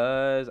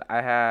was.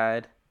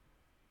 I'm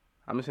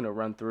just gonna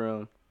run through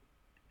them.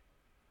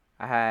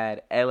 I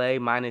had LA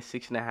minus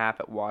 6.5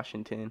 at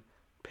Washington,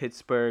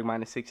 Pittsburgh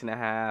minus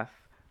 6.5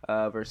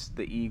 versus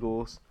the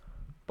Eagles,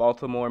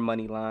 Baltimore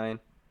money line,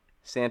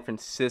 San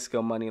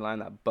Francisco money line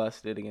that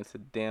busted against the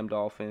damn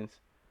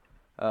Dolphins,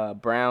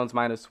 Browns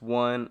minus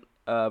 1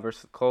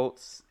 versus the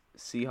Colts,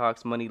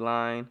 Seahawks money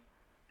line,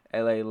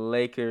 LA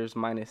Lakers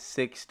minus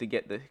 6 to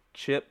get the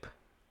chip.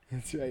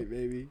 That's right,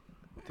 baby.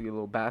 To get a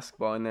little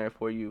basketball in there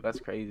for you. That's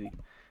crazy.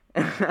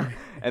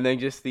 And then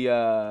just the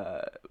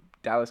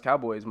Dallas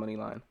Cowboys money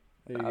line.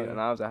 There you And go.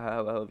 that was a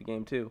hell of a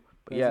game too.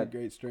 But That's yeah, a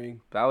great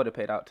string. that would have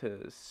paid out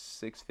to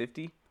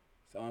 $650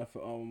 So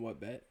on what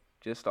bet?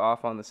 just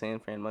off on the San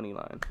Fran money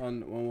line.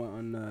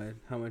 On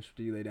how much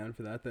do you lay down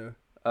for that though?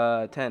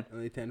 10.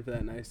 Only 10 for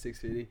that nice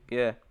 650.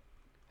 Yeah.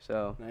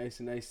 So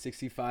Nice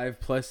 65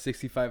 plus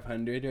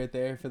 6,500 right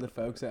there for the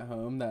folks at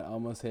home that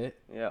almost hit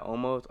yeah,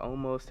 almost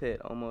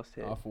hit.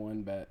 off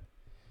one bet.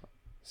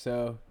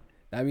 So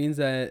that means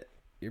that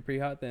you're pretty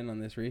hot then on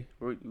this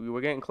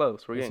We're getting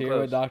close. We're Let's getting hear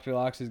close. what Dr.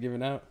 Locks is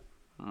giving out.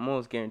 I'm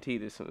almost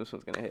guaranteed this one's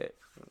gonna hit.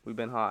 We've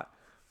been hot.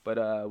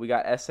 But we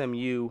got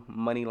SMU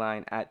money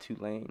line at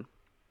Tulane.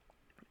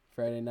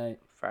 Friday night.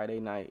 Friday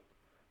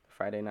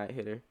night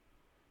hitter.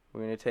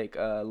 We're gonna take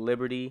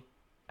Liberty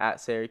at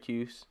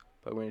Syracuse,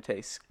 but we're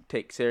gonna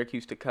take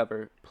Syracuse to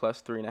cover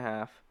plus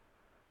 3.5,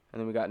 and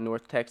then we got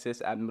North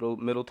Texas at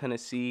Middle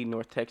Tennessee.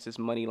 North Texas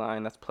money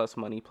line, that's plus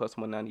money, plus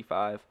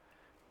 195.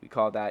 We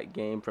called that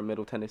game from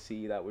Middle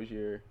Tennessee. That was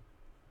your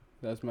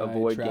That's my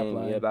avoid trap game.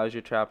 line. Yeah, that was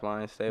your trap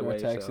line. Stay away.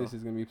 North Texas so.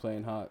 is gonna be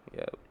playing hot.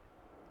 Yeah.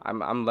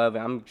 I'm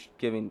loving. I'm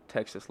giving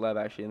Texas love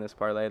actually in this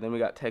parlay. Then we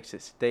got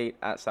Texas State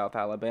at South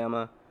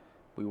Alabama.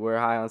 We were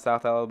high on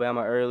South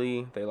Alabama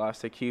early. They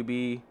lost their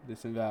QB.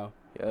 Disavow.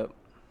 Yep.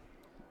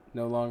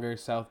 No longer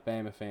South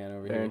Bama fan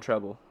over They're here. in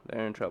trouble.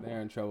 They're in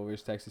trouble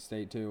versus Texas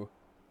State too.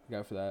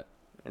 Look out for that.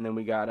 And then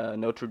we got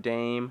Notre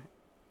Dame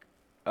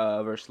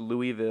versus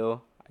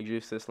Louisville. I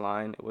juiced this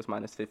line. It was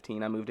minus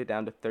 15. I moved it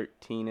down to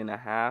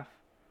 13.5.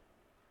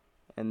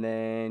 And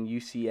then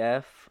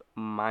UCF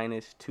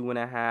minus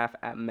 2.5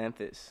 at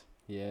Memphis.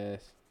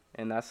 Yes.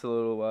 And that's a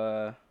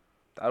little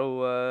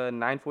that'll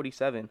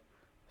 947.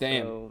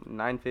 Damn. So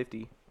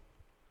 950.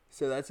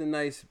 So that's a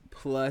nice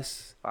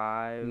plus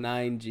 5.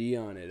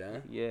 9G on it, huh?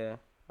 Yeah.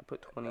 I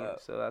put 20.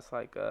 So that's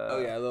like Oh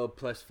yeah, a little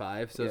plus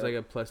 5. So it's yeah. like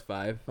a plus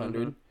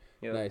 500. Mhm.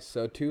 Yep. Nice.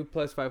 So 2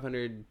 plus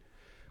 500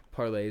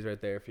 parlays right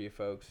there for you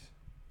folks.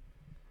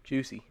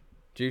 Juicy.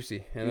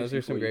 Juicy. And those Juicy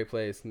are some for you. great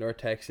plays. North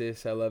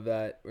Texas, I love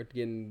that. We're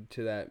getting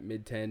to that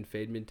mid-10,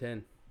 fade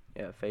mid-10.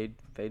 Yeah, fade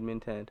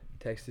mid-10.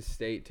 Texas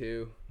State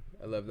too.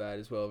 I love that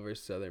as well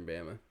versus Southern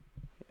Bama.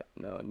 Yeah,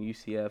 no, and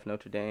UCF,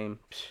 Notre Dame.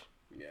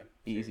 Yeah.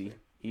 Easy.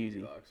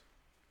 Easy. Dogs.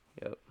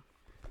 Yep.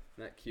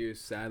 Not Cuse.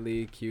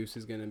 Sadly, Cuse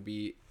is gonna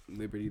beat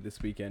Liberty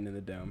this weekend in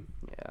the Dome.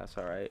 Yeah, that's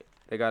all right.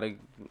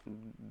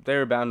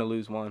 They're bound to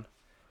lose one.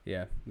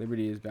 Yeah,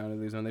 Liberty is bound to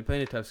lose one. They play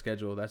in a tough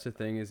schedule. That's the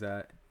thing, is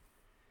that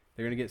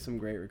they're gonna get some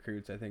great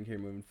recruits. I think here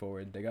moving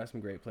forward, they got some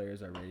great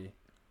players already.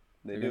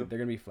 They They're do. They're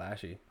gonna be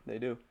flashy. They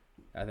do.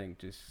 I think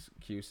just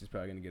Cuse is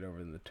probably gonna get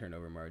over the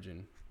turnover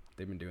margin.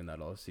 They've been doing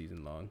that all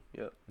season long.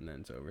 Yep. And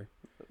then it's over.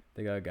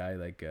 They got a guy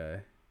like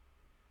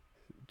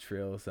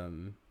Trill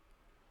some.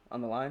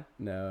 On the line?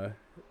 No,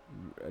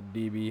 a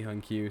DB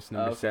on Cuse,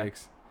 number okay.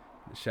 6.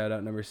 Shout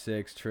out number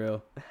 6,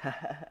 Trill.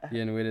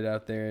 Getting witted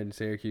out there in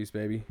Syracuse,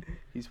 baby.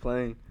 He's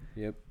playing.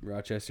 Yep,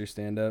 Rochester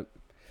stand up.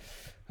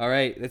 All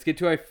right, let's get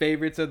to our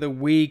favorites of the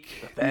week.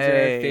 These are our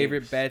Faves.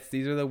 favorite bets.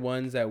 These are the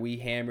ones that we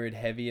hammered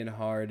heavy and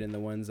hard, and the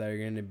ones that are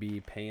going to be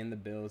paying the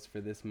bills for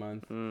this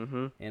month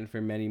Mm-hmm. and for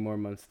many more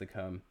months to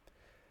come.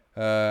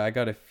 I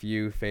got a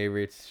few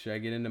favorites. Should I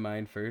get into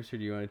mine first, or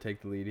do you want to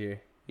take the lead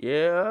here?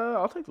 Yeah,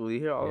 I'll take the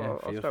lead here. I'll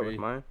feel start free. with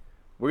mine.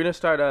 We're gonna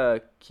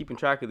start keeping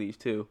track of these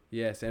too.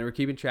 Yes, and we're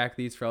keeping track of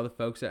these for all the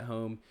folks at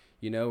home.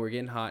 You know, we're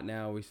getting hot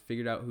now. We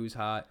figured out who's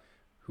hot,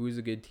 who's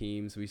the good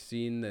teams. We've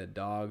seen the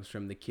dogs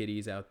from the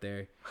kitties out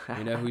there.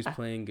 We know who's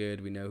playing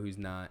good. We know who's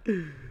not.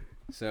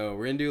 So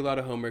we're going to do a lot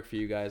of homework for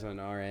you guys on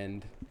our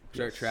end.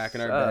 Start Yes, tracking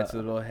our sir. bets a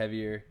little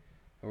heavier.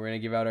 And we're going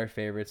to give out our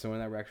favorites, the one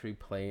that we're actually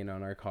playing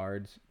on our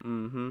cards,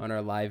 Mm-hmm. on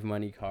our live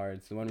money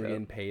cards, the one we're Yep.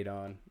 getting paid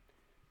on.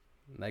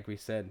 Like we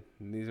said,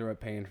 these are what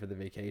paying for the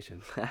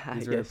vacations.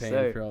 These are what Yes, paying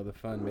sir. for all the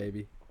fun,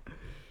 baby.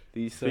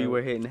 These three So-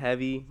 we're hitting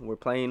heavy. We're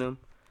playing them.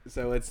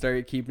 So let's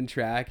start keeping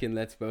track, and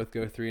let's both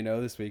go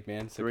 3-0 this week,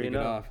 man. So 3 kick and it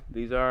 0. off.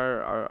 These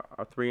are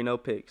our 3 and 0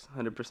 picks,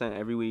 100%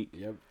 every week.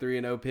 Yep,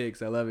 3-0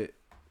 picks. I love it.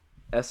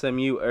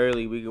 SMU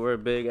early. We're a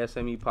big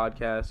SMU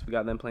podcast. We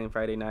got them playing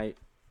Friday night.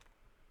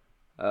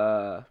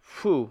 I'm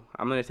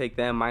gonna take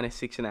them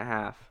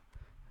 -6.5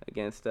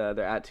 against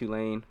they're at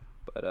Tulane.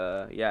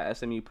 But yeah,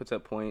 SMU puts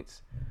up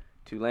points.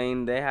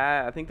 Tulane,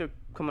 I think they're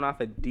coming off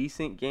a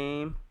decent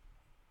game.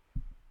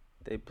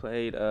 They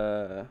played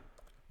It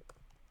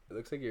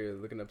looks like you're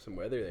looking up some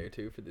weather there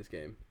too for this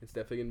game. It's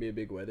definitely gonna be a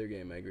big weather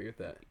game. I agree with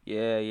that.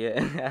 yeah.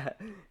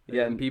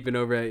 Yeah, I'm peeping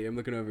over at you. I'm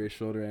looking over his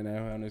shoulder right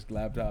now on his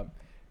laptop,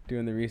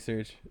 doing the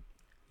research.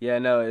 Yeah,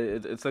 no,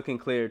 it's looking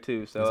clear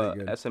too. Is So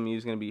it good? SMU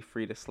is gonna be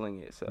free to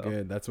sling it. So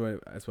Good. That's what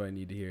I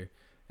need to hear.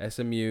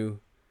 SMU,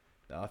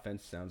 the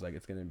offense sounds like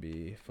it's gonna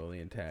be fully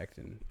intact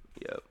and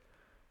yep.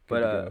 good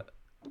to But go.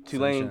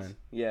 Tulane, Sunshine.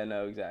 yeah,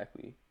 no,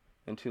 exactly.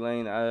 And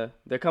Tulane,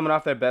 they're coming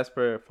off their best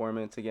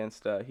performance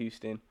against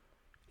Houston.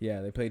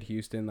 Yeah, they played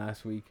Houston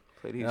last week.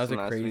 Played That Houston was a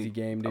last crazy week.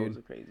 game, That dude. was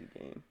a crazy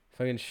game.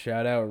 Fucking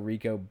shout out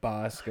Rico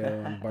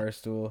Bosco on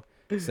Barstool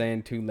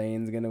saying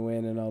Tulane's gonna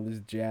win and all this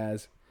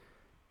jazz.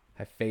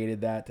 I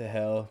faded that to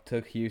hell.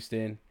 Took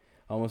Houston.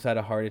 Almost had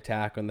a heart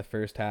attack on the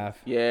first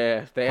half.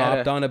 Yeah, they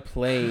Hopped on a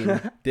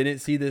plane. Didn't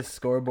see the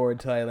scoreboard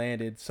till I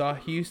landed. Saw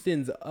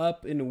Houston's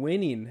up and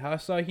winning. How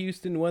saw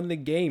Houston won the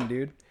game,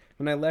 dude?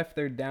 When I left,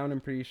 they're down. I'm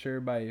pretty sure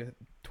by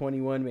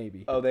 21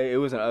 maybe. Oh, it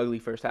was an ugly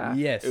first half.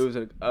 Yes. It was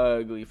an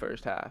ugly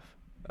first half.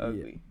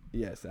 Ugly.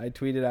 Yes, I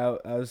tweeted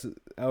out. I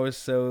was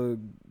so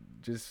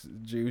just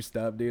juiced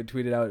up, dude.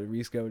 Tweeted out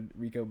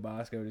Rico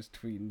Bosco just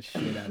tweeting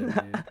shit out of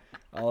me dude,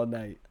 all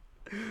night.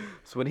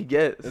 That's what he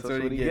gets. That's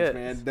what he gets,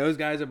 man. Those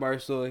guys at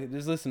Barstool,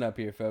 just listen up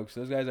here, folks.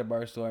 Those guys at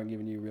Barstool aren't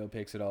giving you real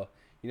picks at all.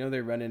 You know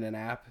they're running an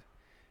app,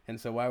 and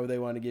so why would they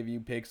want to give you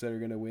picks that are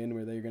going to win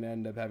where they're going to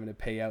end up having to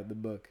pay out the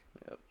book?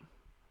 Yep.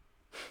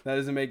 That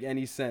doesn't make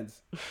any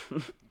sense.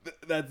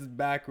 That's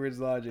backwards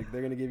logic.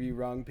 They're going to give you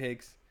wrong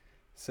picks,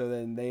 so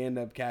then they end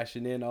up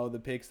cashing in all the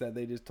picks that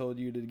they just told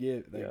you to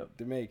give, Yep.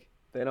 to make.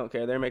 They don't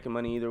care. They're making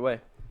money either way.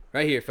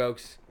 Right here,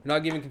 folks. We're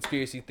not giving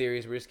conspiracy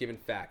theories. We're just giving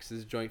facts. This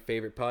is Joint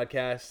Favorite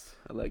Podcast.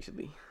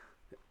 Allegedly.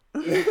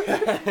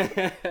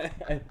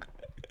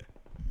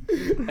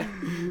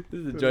 This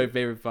is a Joint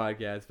Favorite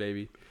Podcast,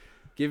 baby.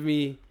 Give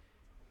me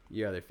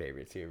your other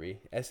favorites here, me.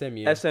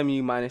 SMU.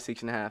 SMU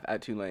 -6.5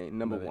 at Tulane.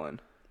 Number Love it. 1.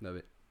 Love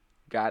it.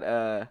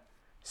 Got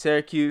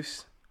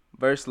Syracuse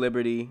versus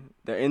Liberty.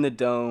 They're in the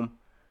Dome.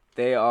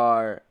 They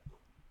are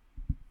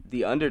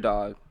the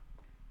underdog.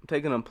 I'm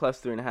taking them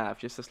 +3.5.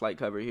 Just a slight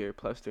cover here.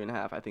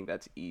 +3.5. I think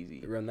that's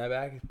easy. Run that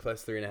back.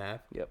 +3.5.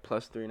 Yeah,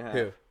 +3.5.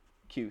 Who?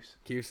 Cuse.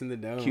 Cuse in the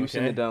dome. Cuse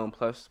in okay. the Dome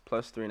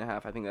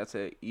 +3.5. I think that's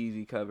an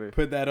easy cover.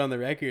 Put that on the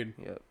record.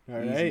 Yep.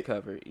 All Easy right.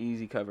 cover.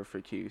 Easy cover for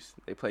Cuse.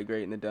 They play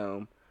great in the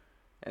Dome.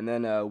 And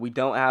then we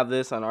don't have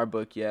this on our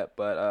book yet,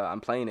 but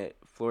I'm playing it.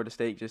 Florida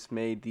State just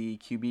made the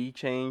QB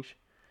change.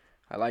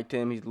 I liked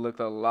him. He looked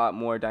a lot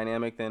more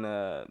dynamic than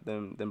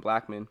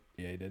Blackman.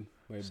 Yeah, he did.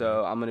 Way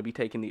So back. I'm going to be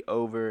taking the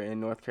over in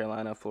North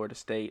Carolina, Florida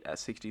State at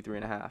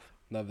 63.5.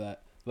 Love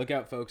that. Look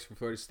out, folks, for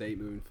Florida State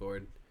moving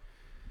forward.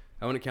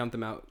 I wouldn't count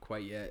them out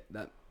quite yet.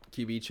 That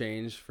QB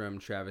change from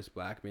Travis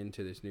Blackman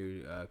to this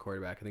new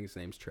quarterback. I think his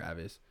name's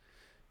Travis.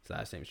 His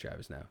last name's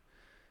Travis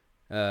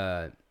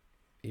now.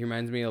 He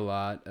reminds me a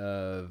lot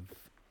of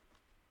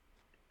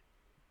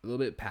a little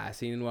bit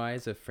passing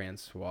wise of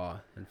Francois,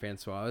 and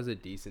Francois was a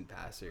decent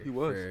passer He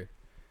was. for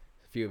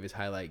a few of his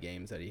highlight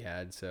games that he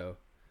had. So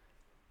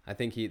I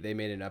think they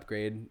made an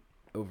upgrade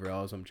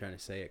overall, is what I'm trying to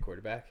say, at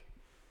quarterback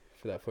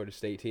for that Florida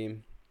State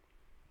team.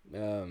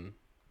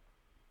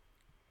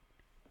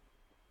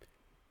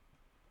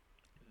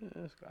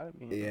 It's gotta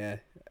be. Yeah.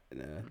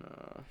 No.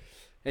 No.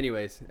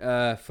 Anyways,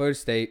 Florida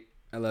State,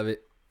 I love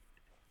it.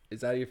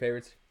 Is that your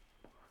favorites?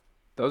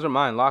 Those are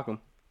mine. Lock them.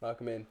 Lock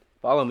them in.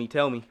 Follow me.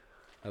 Tell me.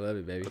 I love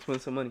it, baby. Let's win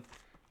some money.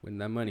 Win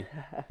that money.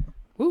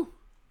 Woo.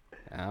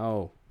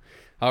 Ow.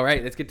 All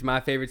right, let's get to my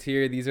favorites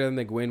here. These are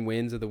the McWin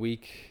wins of the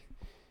week.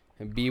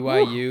 And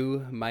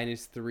BYU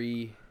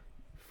 -3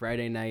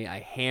 Friday night. I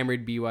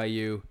hammered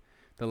BYU.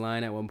 The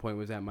line at one point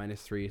was at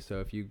 -3, so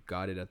if you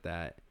got it at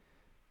that,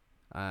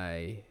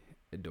 I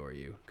adore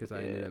you because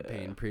I ended up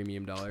paying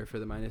premium dollar for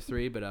the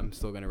 -3, but I'm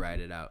still gonna ride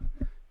it out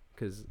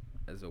because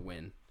as a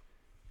win.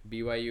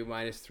 BYU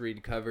 -3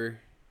 to cover.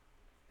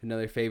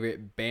 Another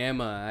favorite,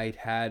 Bama, I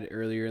had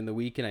earlier in the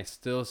week, and I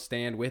still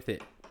stand with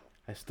it.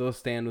 I still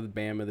stand with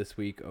Bama this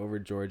week over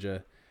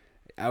Georgia.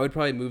 I would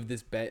probably move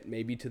this bet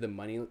maybe to the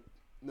money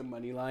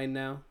line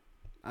now.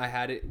 I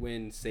had it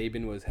when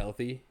Saban was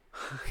healthy.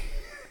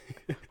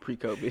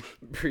 Pre-COVID.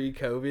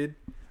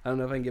 I don't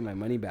know if I can get my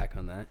money back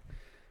on that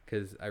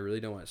because I really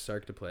don't want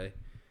Sark to play.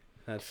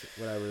 That's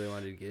what I really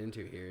wanted to get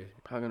into here.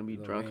 Probably going to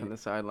be drunk on the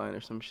sideline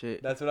or some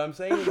shit. That's what I'm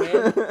saying,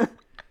 man.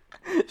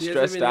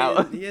 Stressed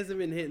out. He hasn't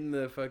been hitting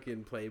the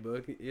fucking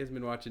playbook. He hasn't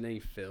been watching any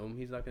film.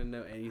 He's not going to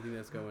know anything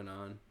that's going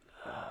on.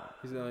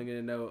 He's only going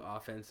to know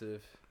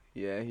offensive.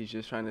 Yeah, he's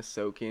just trying to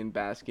soak in,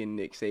 bask in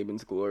Nick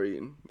Saban's glory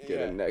and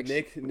get him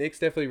next. Nick's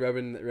definitely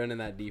running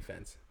that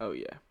defense. Oh,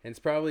 yeah. And it's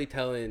probably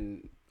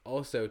telling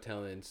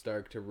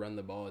Stark to run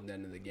the ball at the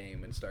end of the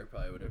game, and Stark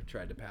probably would have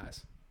tried to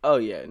pass. Oh,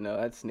 yeah. No,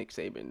 that's Nick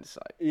Saban's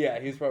side. Yeah,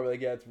 he's probably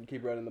like, let's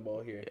keep running the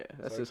ball here. Yeah,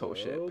 that's his whole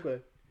shit.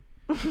 Okay.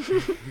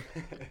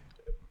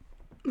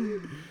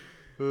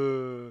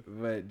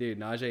 But dude,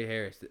 Najee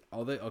Harris,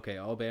 all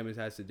Bama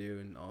has to do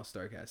and all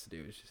Stark has to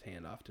do is just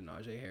hand off to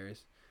Najee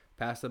Harris,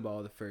 pass the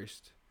ball the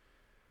first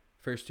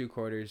 2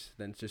 quarters,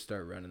 then just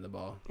start running the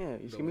ball. Yeah,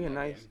 it's gonna be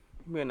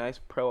a nice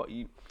pro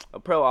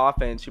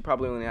offense. You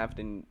probably only have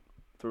to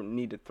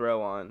need to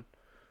throw on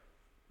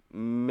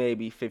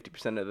maybe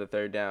 50% of the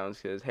third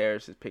downs because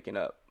Harris is picking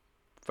up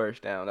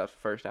first down. That's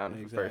first down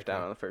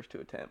on the first 2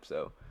 attempts.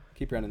 So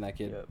keep running that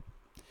kid. Yep.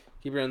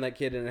 Keep running that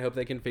kid, and I hope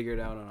they can figure it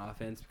out on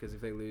offense because if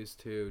they lose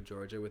to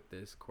Georgia with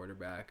this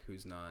quarterback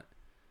who's not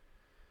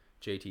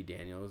JT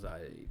Daniels,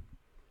 I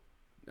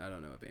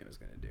don't know what Bama's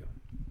going to do.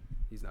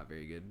 He's not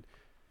very good,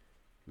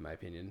 in my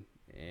opinion.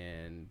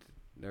 And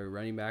their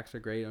running backs are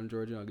great on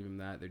Georgia. I'll give them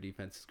that. Their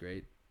defense is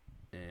great.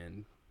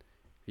 And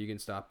if you can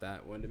stop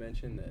that one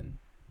dimension, then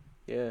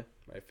yeah,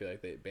 I feel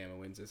like Bama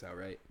wins this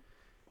outright.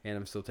 And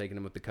I'm still taking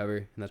them with the cover,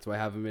 and that's why I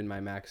have them in my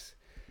Max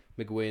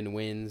McWin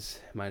wins,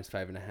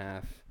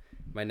 -5.5.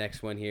 My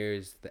next one here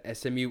is the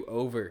SMU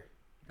over.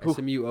 Ooh.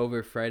 SMU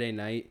over Friday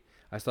night.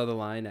 I saw the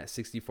line at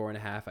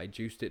 64.5. I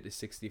juiced it to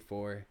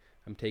 64.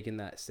 I'm taking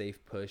that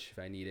safe push if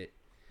I need it.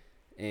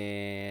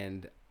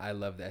 And I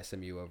love the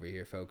SMU over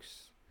here,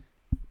 folks.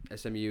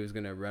 SMU is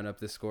going to run up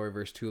the score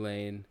versus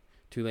Tulane.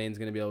 Tulane's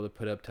going to be able to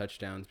put up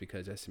touchdowns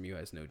because SMU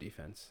has no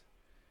defense.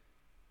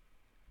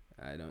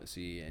 I don't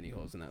see any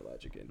holes in that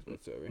logic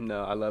whatsoever.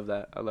 No, I love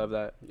that.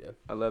 Yeah.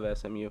 I love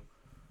SMU.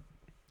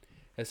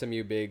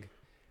 SMU big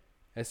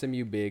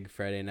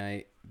Friday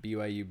night.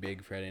 BYU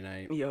big Friday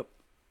night. Yep.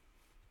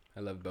 I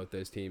love both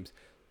those teams.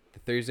 The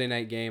Thursday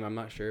night game, I'm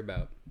not sure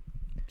about.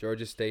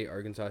 Georgia State,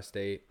 Arkansas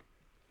State.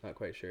 Not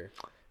quite sure.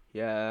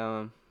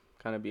 Yeah,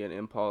 kind of be an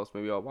impulse.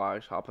 Maybe I'll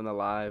hop on the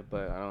live,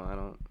 but I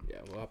don't. Yeah,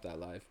 we'll hop that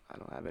live. I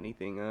don't have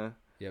anything.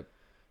 Yep.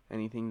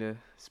 Anything to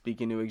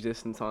speak into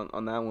existence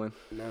on that one.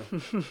 No,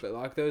 but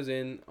lock those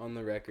in on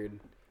the record.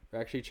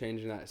 We're actually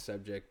changing that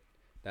subject,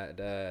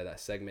 that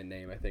segment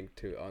name, I think,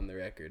 to on the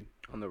record.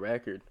 On the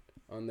record.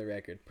 On the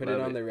record. Put Love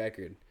it on it. the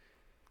record.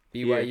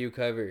 BYU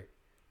cover,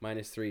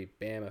 -3.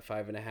 Bama,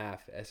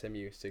 5.5.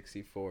 SMU,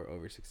 64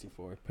 over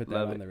 64. Put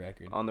that on the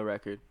record. On the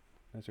record.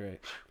 That's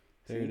right.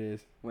 There See? it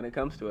is. When it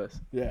comes to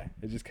us. Yeah,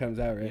 it just comes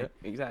out, right? Yep,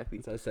 exactly.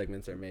 That's how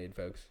segments are made,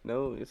 folks.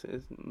 No, it's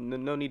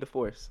no need to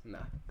force.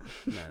 Nah.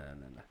 No.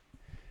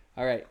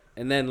 All right.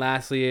 And then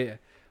lastly,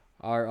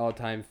 our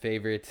all-time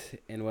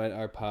favorite and what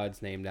our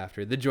pod's named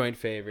after, the joint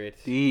favorite.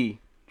 The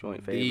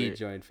joint favorite. The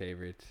joint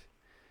favorite.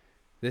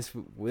 This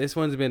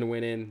one's been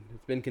winning.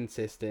 It's been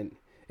consistent.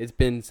 It's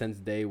been since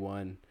day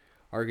one.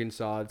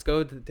 Arkansas. Let's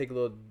go take a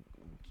little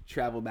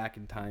travel back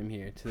in time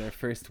here to their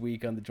first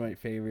week on the joint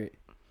favorite.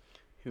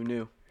 Who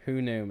knew?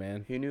 Who knew,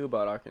 man? Who knew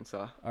about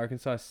Arkansas?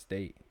 Arkansas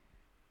State.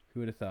 Who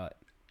would have thought?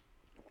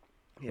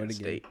 Yeah, What a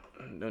State.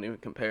 Don't even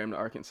compare him to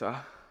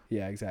Arkansas.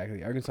 Yeah,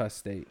 exactly. Arkansas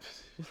State.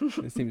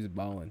 This team's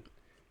balling.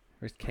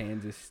 Where's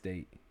Kansas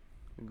State?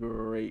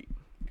 Great.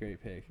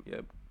 Great pick.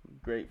 Yep.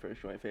 Great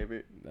first joint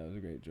favorite. That was a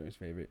great joint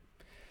favorite.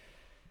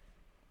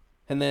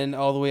 And then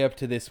all the way up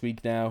to this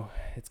week now,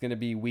 it's going to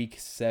be week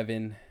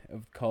 7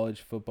 of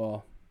college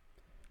football.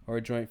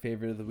 Our joint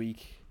favorite of the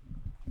week.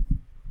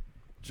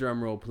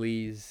 Drum roll,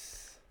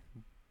 please.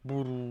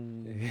 There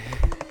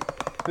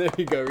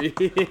you go, Reed.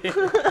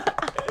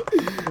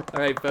 All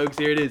right, folks,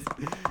 here it is.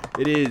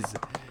 It is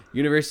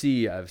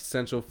University of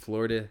Central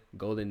Florida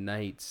Golden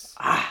Knights.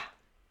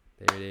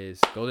 There it is.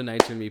 Golden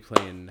Knights are going to be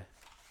playing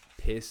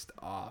pissed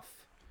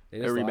off. They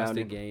just lost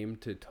a game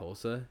to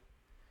Tulsa,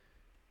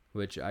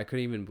 which I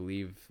couldn't even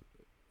believe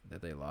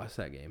that they lost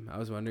that game. I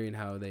was wondering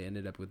how they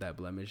ended up with that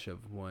blemish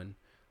of one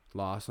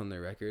loss on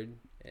their record,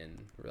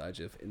 and Raj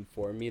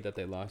informed me that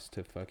they lost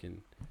to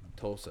fucking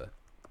Tulsa.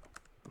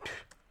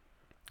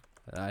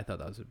 I thought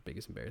that was the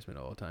biggest embarrassment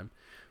of all time.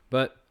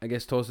 But I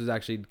guess Tulsa's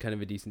actually kind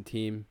of a decent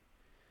team.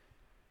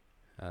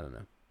 I don't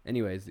know.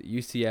 Anyways,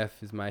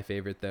 UCF is my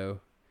favorite,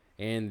 though,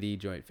 and the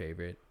joint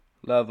favorite.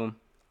 Love them.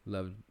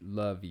 Love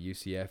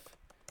UCF.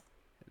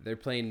 They're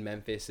playing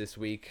Memphis this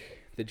week.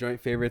 The joint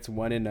favorites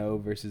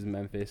 1-0 versus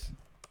Memphis.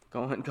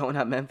 Going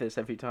at Memphis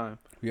every time.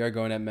 We are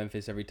going at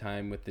Memphis every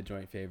time with the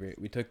joint favorite.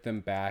 We took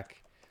them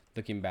back,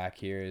 looking back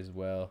here as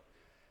well,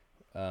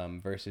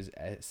 versus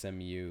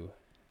SMU.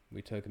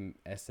 We took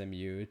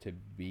SMU to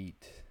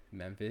beat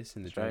Memphis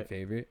in the joint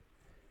favorite.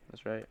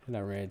 That's right. And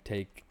now we're going to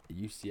take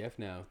UCF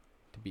now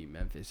to beat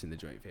Memphis in the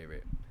joint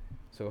favorite.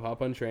 So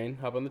hop on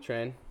the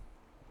train.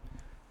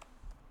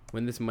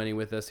 Win this money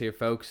with us here,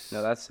 folks.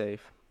 No, that's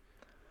safe.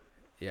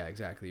 Yeah,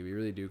 exactly. We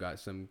really do got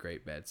some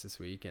great bets this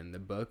week. And the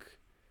book,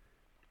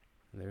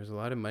 there's a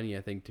lot of money,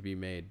 I think, to be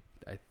made.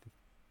 A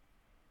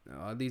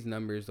lot of these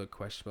numbers look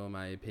questionable, in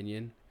my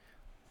opinion.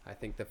 I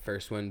think the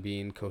first one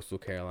being Coastal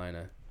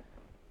Carolina.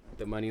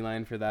 The money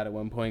line for that at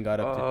one point got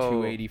up to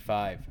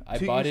 285. I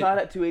bought it. You saw it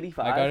at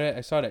 285?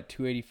 I saw it at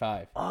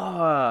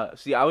 285.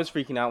 See, I was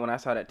freaking out when I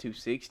saw it at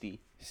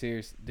 260.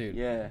 Serious, dude.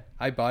 Yeah.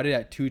 I bought it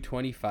at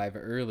 225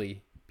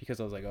 early because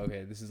I was like,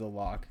 okay, this is a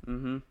lock.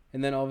 Mm-hmm.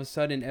 And then all of a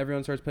sudden,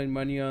 everyone starts putting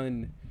money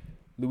on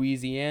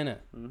Louisiana.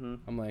 Mm-hmm.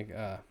 I'm like,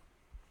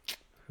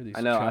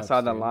 I know. I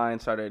saw the line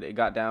started. It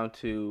got down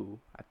to,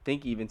 I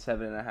think, even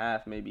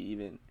 7.5, maybe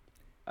even.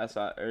 I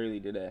saw it early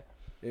today.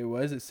 It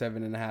was at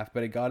 7.5,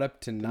 but it got up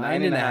to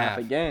 9.5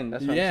 again.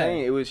 That's what I'm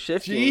saying. It was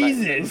shifting.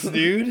 Jesus,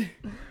 dude.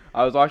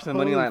 I was watching the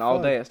money Holy line all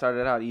fuck. day. It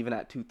started out even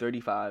at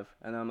 235,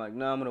 and I'm like,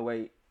 no, I'm gonna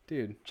wait.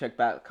 Dude. Check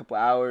back a couple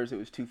hours. It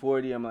was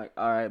 240. I'm like,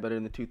 all right, better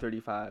than the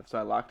 235. So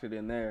I locked it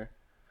in there.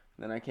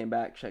 And then I came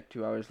back, checked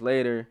 2 hours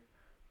later.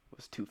 It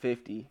was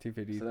 250.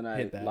 250. So then I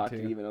hit that locked too.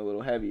 it even a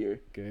little heavier.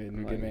 Good,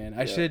 Like, good man. I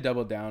yeah. should have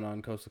doubled down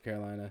on Coastal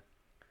Carolina.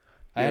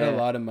 I had a Yeah.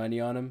 lot of money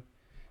on them,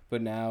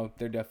 but now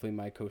they're definitely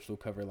my Coastal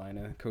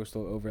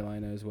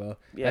Overlina as well.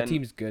 Yeah, That and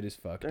team's good as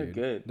fuck, they're dude.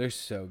 good. They're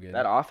so good.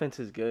 That offense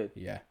is good.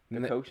 Yeah. The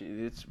And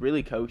coaching, it's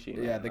really coaching.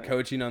 yeah, man. the Like,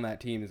 coaching on that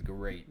team is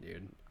great,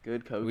 dude.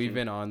 Good coaching. We've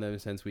been on them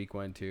since week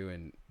 1 too,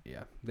 and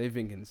yeah, they've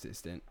been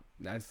consistent.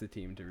 That's the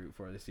team to root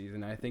for this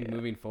season. I think Yeah.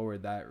 moving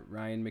forward, that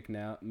Ryan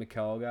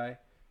McCall guy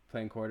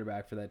playing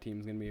quarterback for that team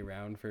is going to be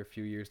around for a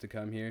few years to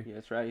come here. Yeah,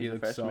 that's right. He's He a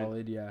looks freshman.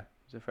 solid, yeah.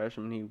 He's a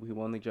freshman. He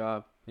won the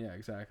job. Yeah,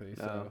 exactly.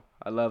 No, So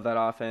I love that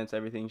offense.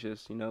 Everything's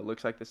just,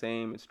 looks like the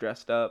same. It's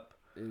dressed up.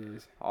 it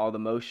is. All the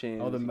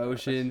motions. All the it's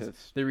motions,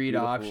 just the read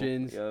beautiful.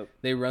 options. Yep.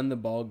 They run the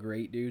ball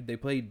great, dude. They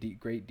play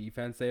great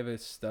defense. They have a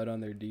stud on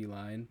their D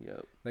line.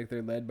 Yep. Like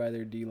they're led by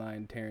their D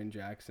line, Taron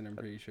Jackson. I'm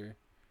pretty sure.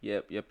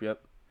 Yep.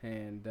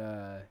 And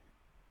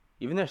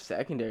Even their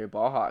secondary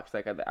ball hawks,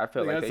 like I felt they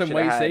like got they some should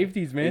white have had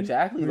safeties, man.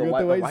 exactly We the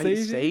got white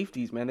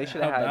safeties, man. They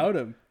should have How had about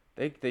him?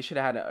 they should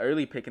have had an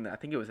early pick in that. I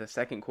think it was the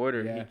second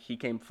quarter. Yeah. He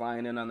came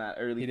flying in on that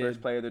early He first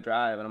did. play of the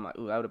drive, and I'm like,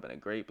 ooh, that would have been a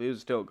great. But it was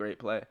still a great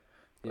play.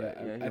 But,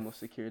 Yeah, he almost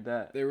secured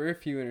that. There were a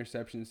few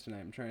interceptions tonight.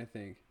 I'm trying to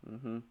think.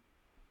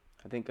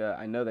 I think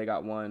I know they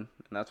got one,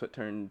 and that's what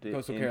turned it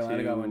Coastal into.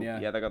 Carolina got one, yeah.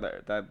 Yeah, they got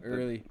that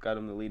Early. got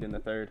them the lead in the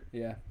third.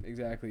 Yeah,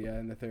 exactly. Yeah,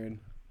 in the third.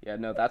 Yeah,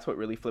 no, that's what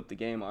really flipped the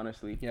game,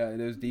 honestly. Yeah, it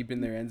was deep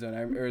in their end zone.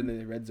 Or in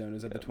the red zone. It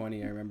was at the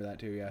 20. I remember that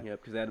too. Yeah. Yep,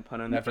 because they had a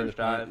punt on the After first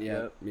punt, drive.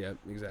 Yeah. Yep.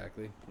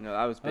 Exactly.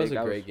 That was big. That was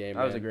a great game,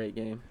 That was a man. great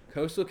game.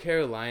 Coastal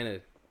Carolina.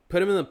 Put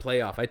them in the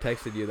playoff. I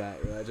texted you that.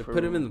 Right? Just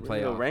put them in the For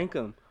real, playoff. Rank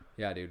them,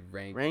 Yeah, dude.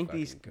 Rank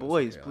these fucking Coastal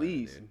boys, Carolina,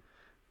 please. Dude.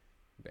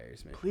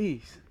 Embarrassment.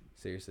 please.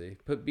 Seriously.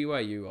 Put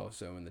BYU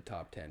also in the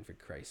top 10 for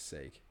Christ's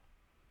sake.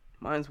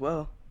 Might as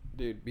well.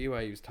 Dude,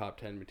 BYU's top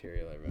 10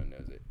 material. Everyone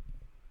knows it.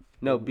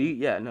 No, no.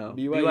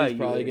 BYU's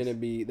probably is. going to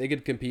be... They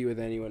could compete with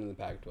anyone in the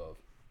Pac-12.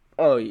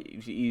 Oh,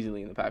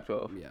 easily in the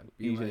Pac-12. Yeah.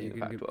 Easily in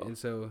the could Pac-12. And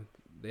so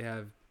they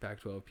have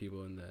Pac-12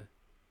 people in the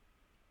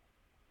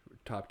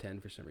top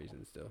 10 for some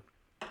reason still.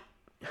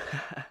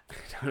 I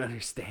don't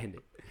understand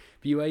it.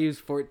 BYU's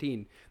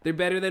 14. They're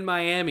better than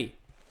Miami.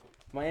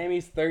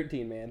 Miami's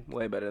 13, man.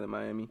 Way better than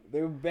Miami.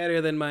 They're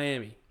better than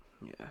Miami.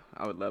 Yeah,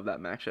 I would love that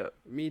matchup.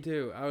 Me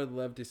too. I would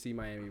love to see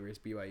Miami versus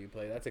BYU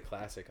play. That's a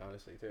classic,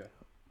 honestly, too.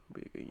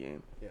 Be a good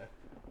game. Yeah.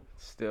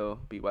 Still,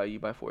 BYU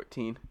by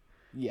 14.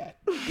 Yeah.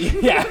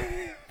 Yeah.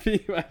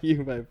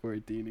 BYU by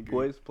 14. Agreed.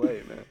 Boys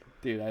play, man.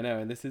 Dude, I know.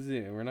 And this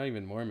isn't... We're not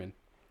even Mormon.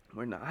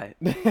 We're not.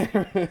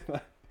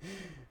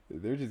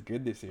 They're just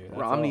good this year.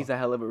 That's Romney's all. a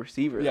hell of a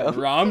receiver, Yeah, though.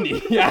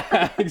 Romney.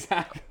 Yeah,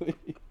 exactly.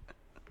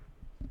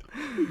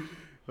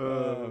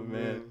 Oh,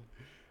 man.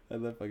 I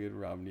love fucking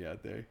Romney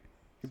out there.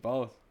 He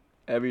balls.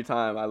 Every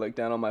time I look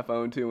down on my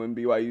phone, too, when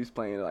BYU's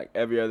playing, like,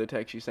 every other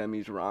text you send me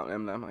is Romney.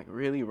 And I'm like,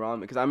 really,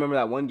 Romney? Because I remember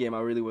that one game I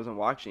really wasn't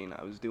watching.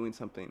 I was doing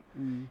something.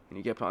 And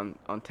you kept on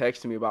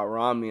texting me about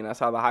Romney, and I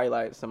saw the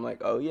highlights. I'm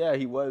like, oh, yeah,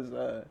 he was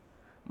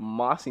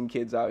mossing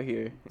kids out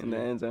here in the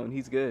end zone.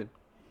 He's good.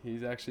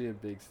 He's actually a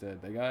big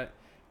stud. They got...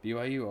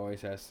 BYU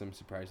always has some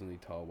surprisingly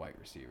tall white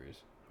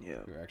receivers Yeah.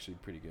 who are actually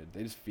pretty good.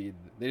 They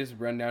just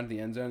run down to the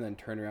end zone and then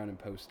turn around and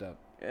post up.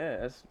 Yeah,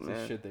 that's That's the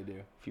man. shit they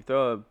do. If you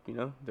throw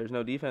there's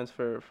no defense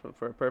for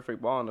a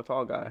perfect ball on a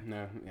tall guy.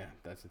 No, yeah,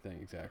 that's the thing.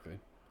 Exactly.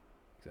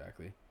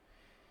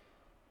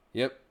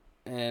 Yep.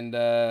 And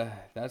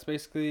that's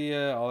basically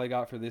all I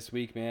got for this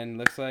week, man.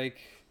 Looks like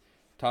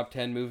top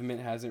 10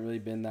 movement hasn't really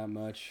been that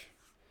much.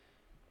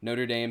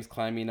 Notre Dame's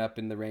climbing up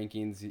in the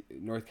rankings.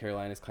 North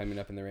Carolina's climbing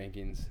up in the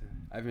rankings.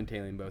 I've been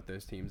tailing both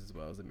those teams as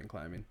well as they've been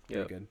climbing.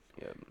 They're good.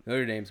 Yep.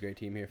 Notre Dame's a great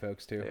team here,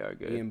 folks, too. They are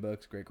good. Ian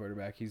Book's great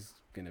quarterback. He's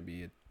going to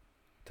be a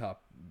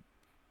top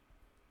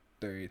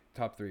 3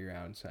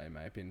 rounds, in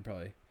my opinion,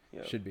 probably.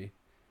 Yep. Should be.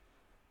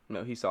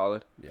 No, he's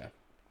solid. Yeah.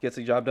 Gets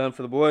the job done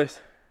for the boys.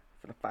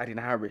 For the Fighting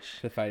Irish.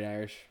 The Fighting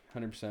Irish,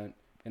 100%.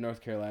 In North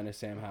Carolina,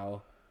 Sam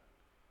Howell.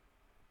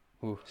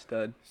 Ooh,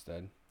 Stud.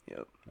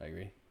 Yep. I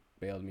agree.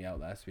 Bailed me out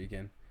last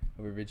weekend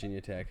over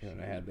Virginia Tech when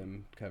I had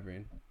them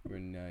covering. We're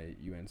in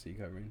UNC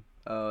covering.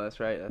 Oh, that's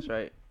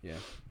right. Yeah.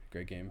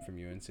 Great game from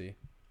UNC.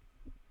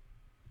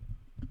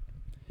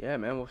 Yeah,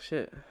 man. Well,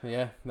 shit.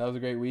 Yeah, that was a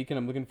great week, and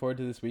I'm looking forward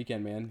to this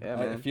weekend, man. Yeah,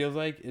 man. It feels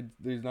like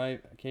I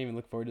can't even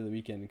look forward to the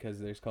weekend because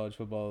there's college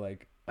football,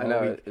 like, I know.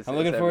 all week. I'm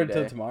looking forward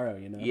to tomorrow,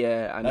 you know?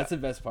 Yeah, I know. That's the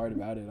best part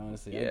about it,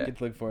 honestly. Yeah. I get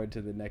to look forward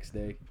to the next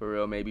day. For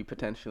real, maybe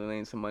potentially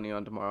laying some money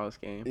on tomorrow's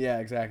game. Yeah,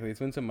 exactly.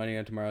 Let's win some money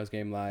on tomorrow's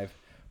game live.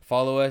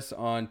 Follow us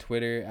on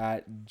Twitter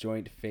at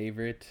Joint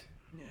Favorite.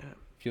 Yeah.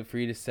 Feel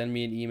free to send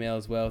me an email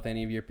as well with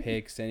any of your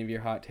picks, any of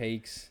your hot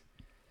takes.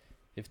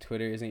 If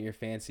Twitter isn't your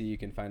fancy, you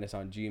can find us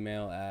on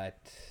Gmail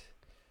at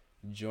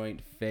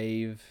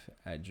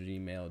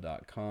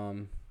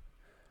jointfave@gmail.com.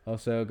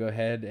 Also, go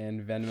ahead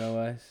and Venmo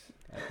us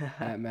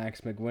at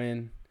Max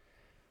McGuinn.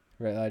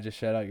 Right, just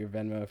shout out your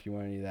Venmo if you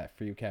want any of that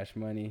free cash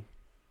money.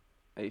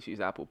 I used to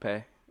use Apple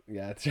Pay.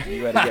 Yeah, that's right.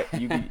 You gotta get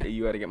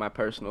you gotta get my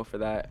personal for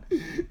that.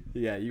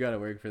 Yeah, you gotta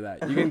work for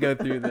that. You can go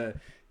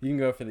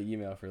for the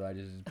email for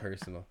Elijah's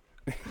personal.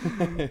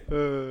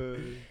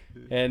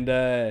 And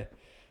this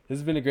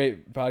has been a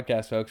great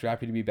podcast, folks. We're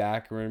happy to be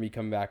back. We're gonna be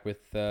coming back with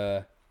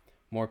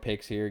more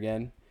picks here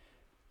again.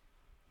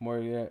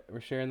 We're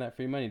sharing that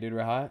free money, dude.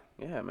 We're hot.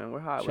 Yeah, man,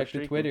 we're hot. Check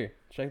the Twitter,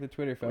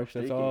 folks.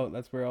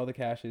 That's where all the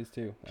cash is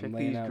too. Check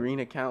these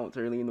green accounts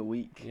early in the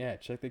week. Yeah,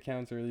 check the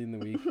accounts early in the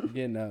week. We're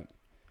getting up.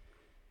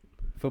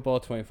 Football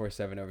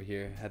 24/7 over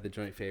here at the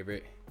Joint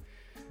Favorite.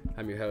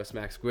 I'm your host,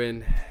 Max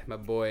Gwynn. My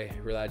boy,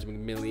 Elijah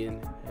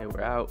McMillian. Hey,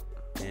 we're out.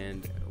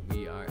 And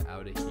we are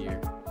out of here.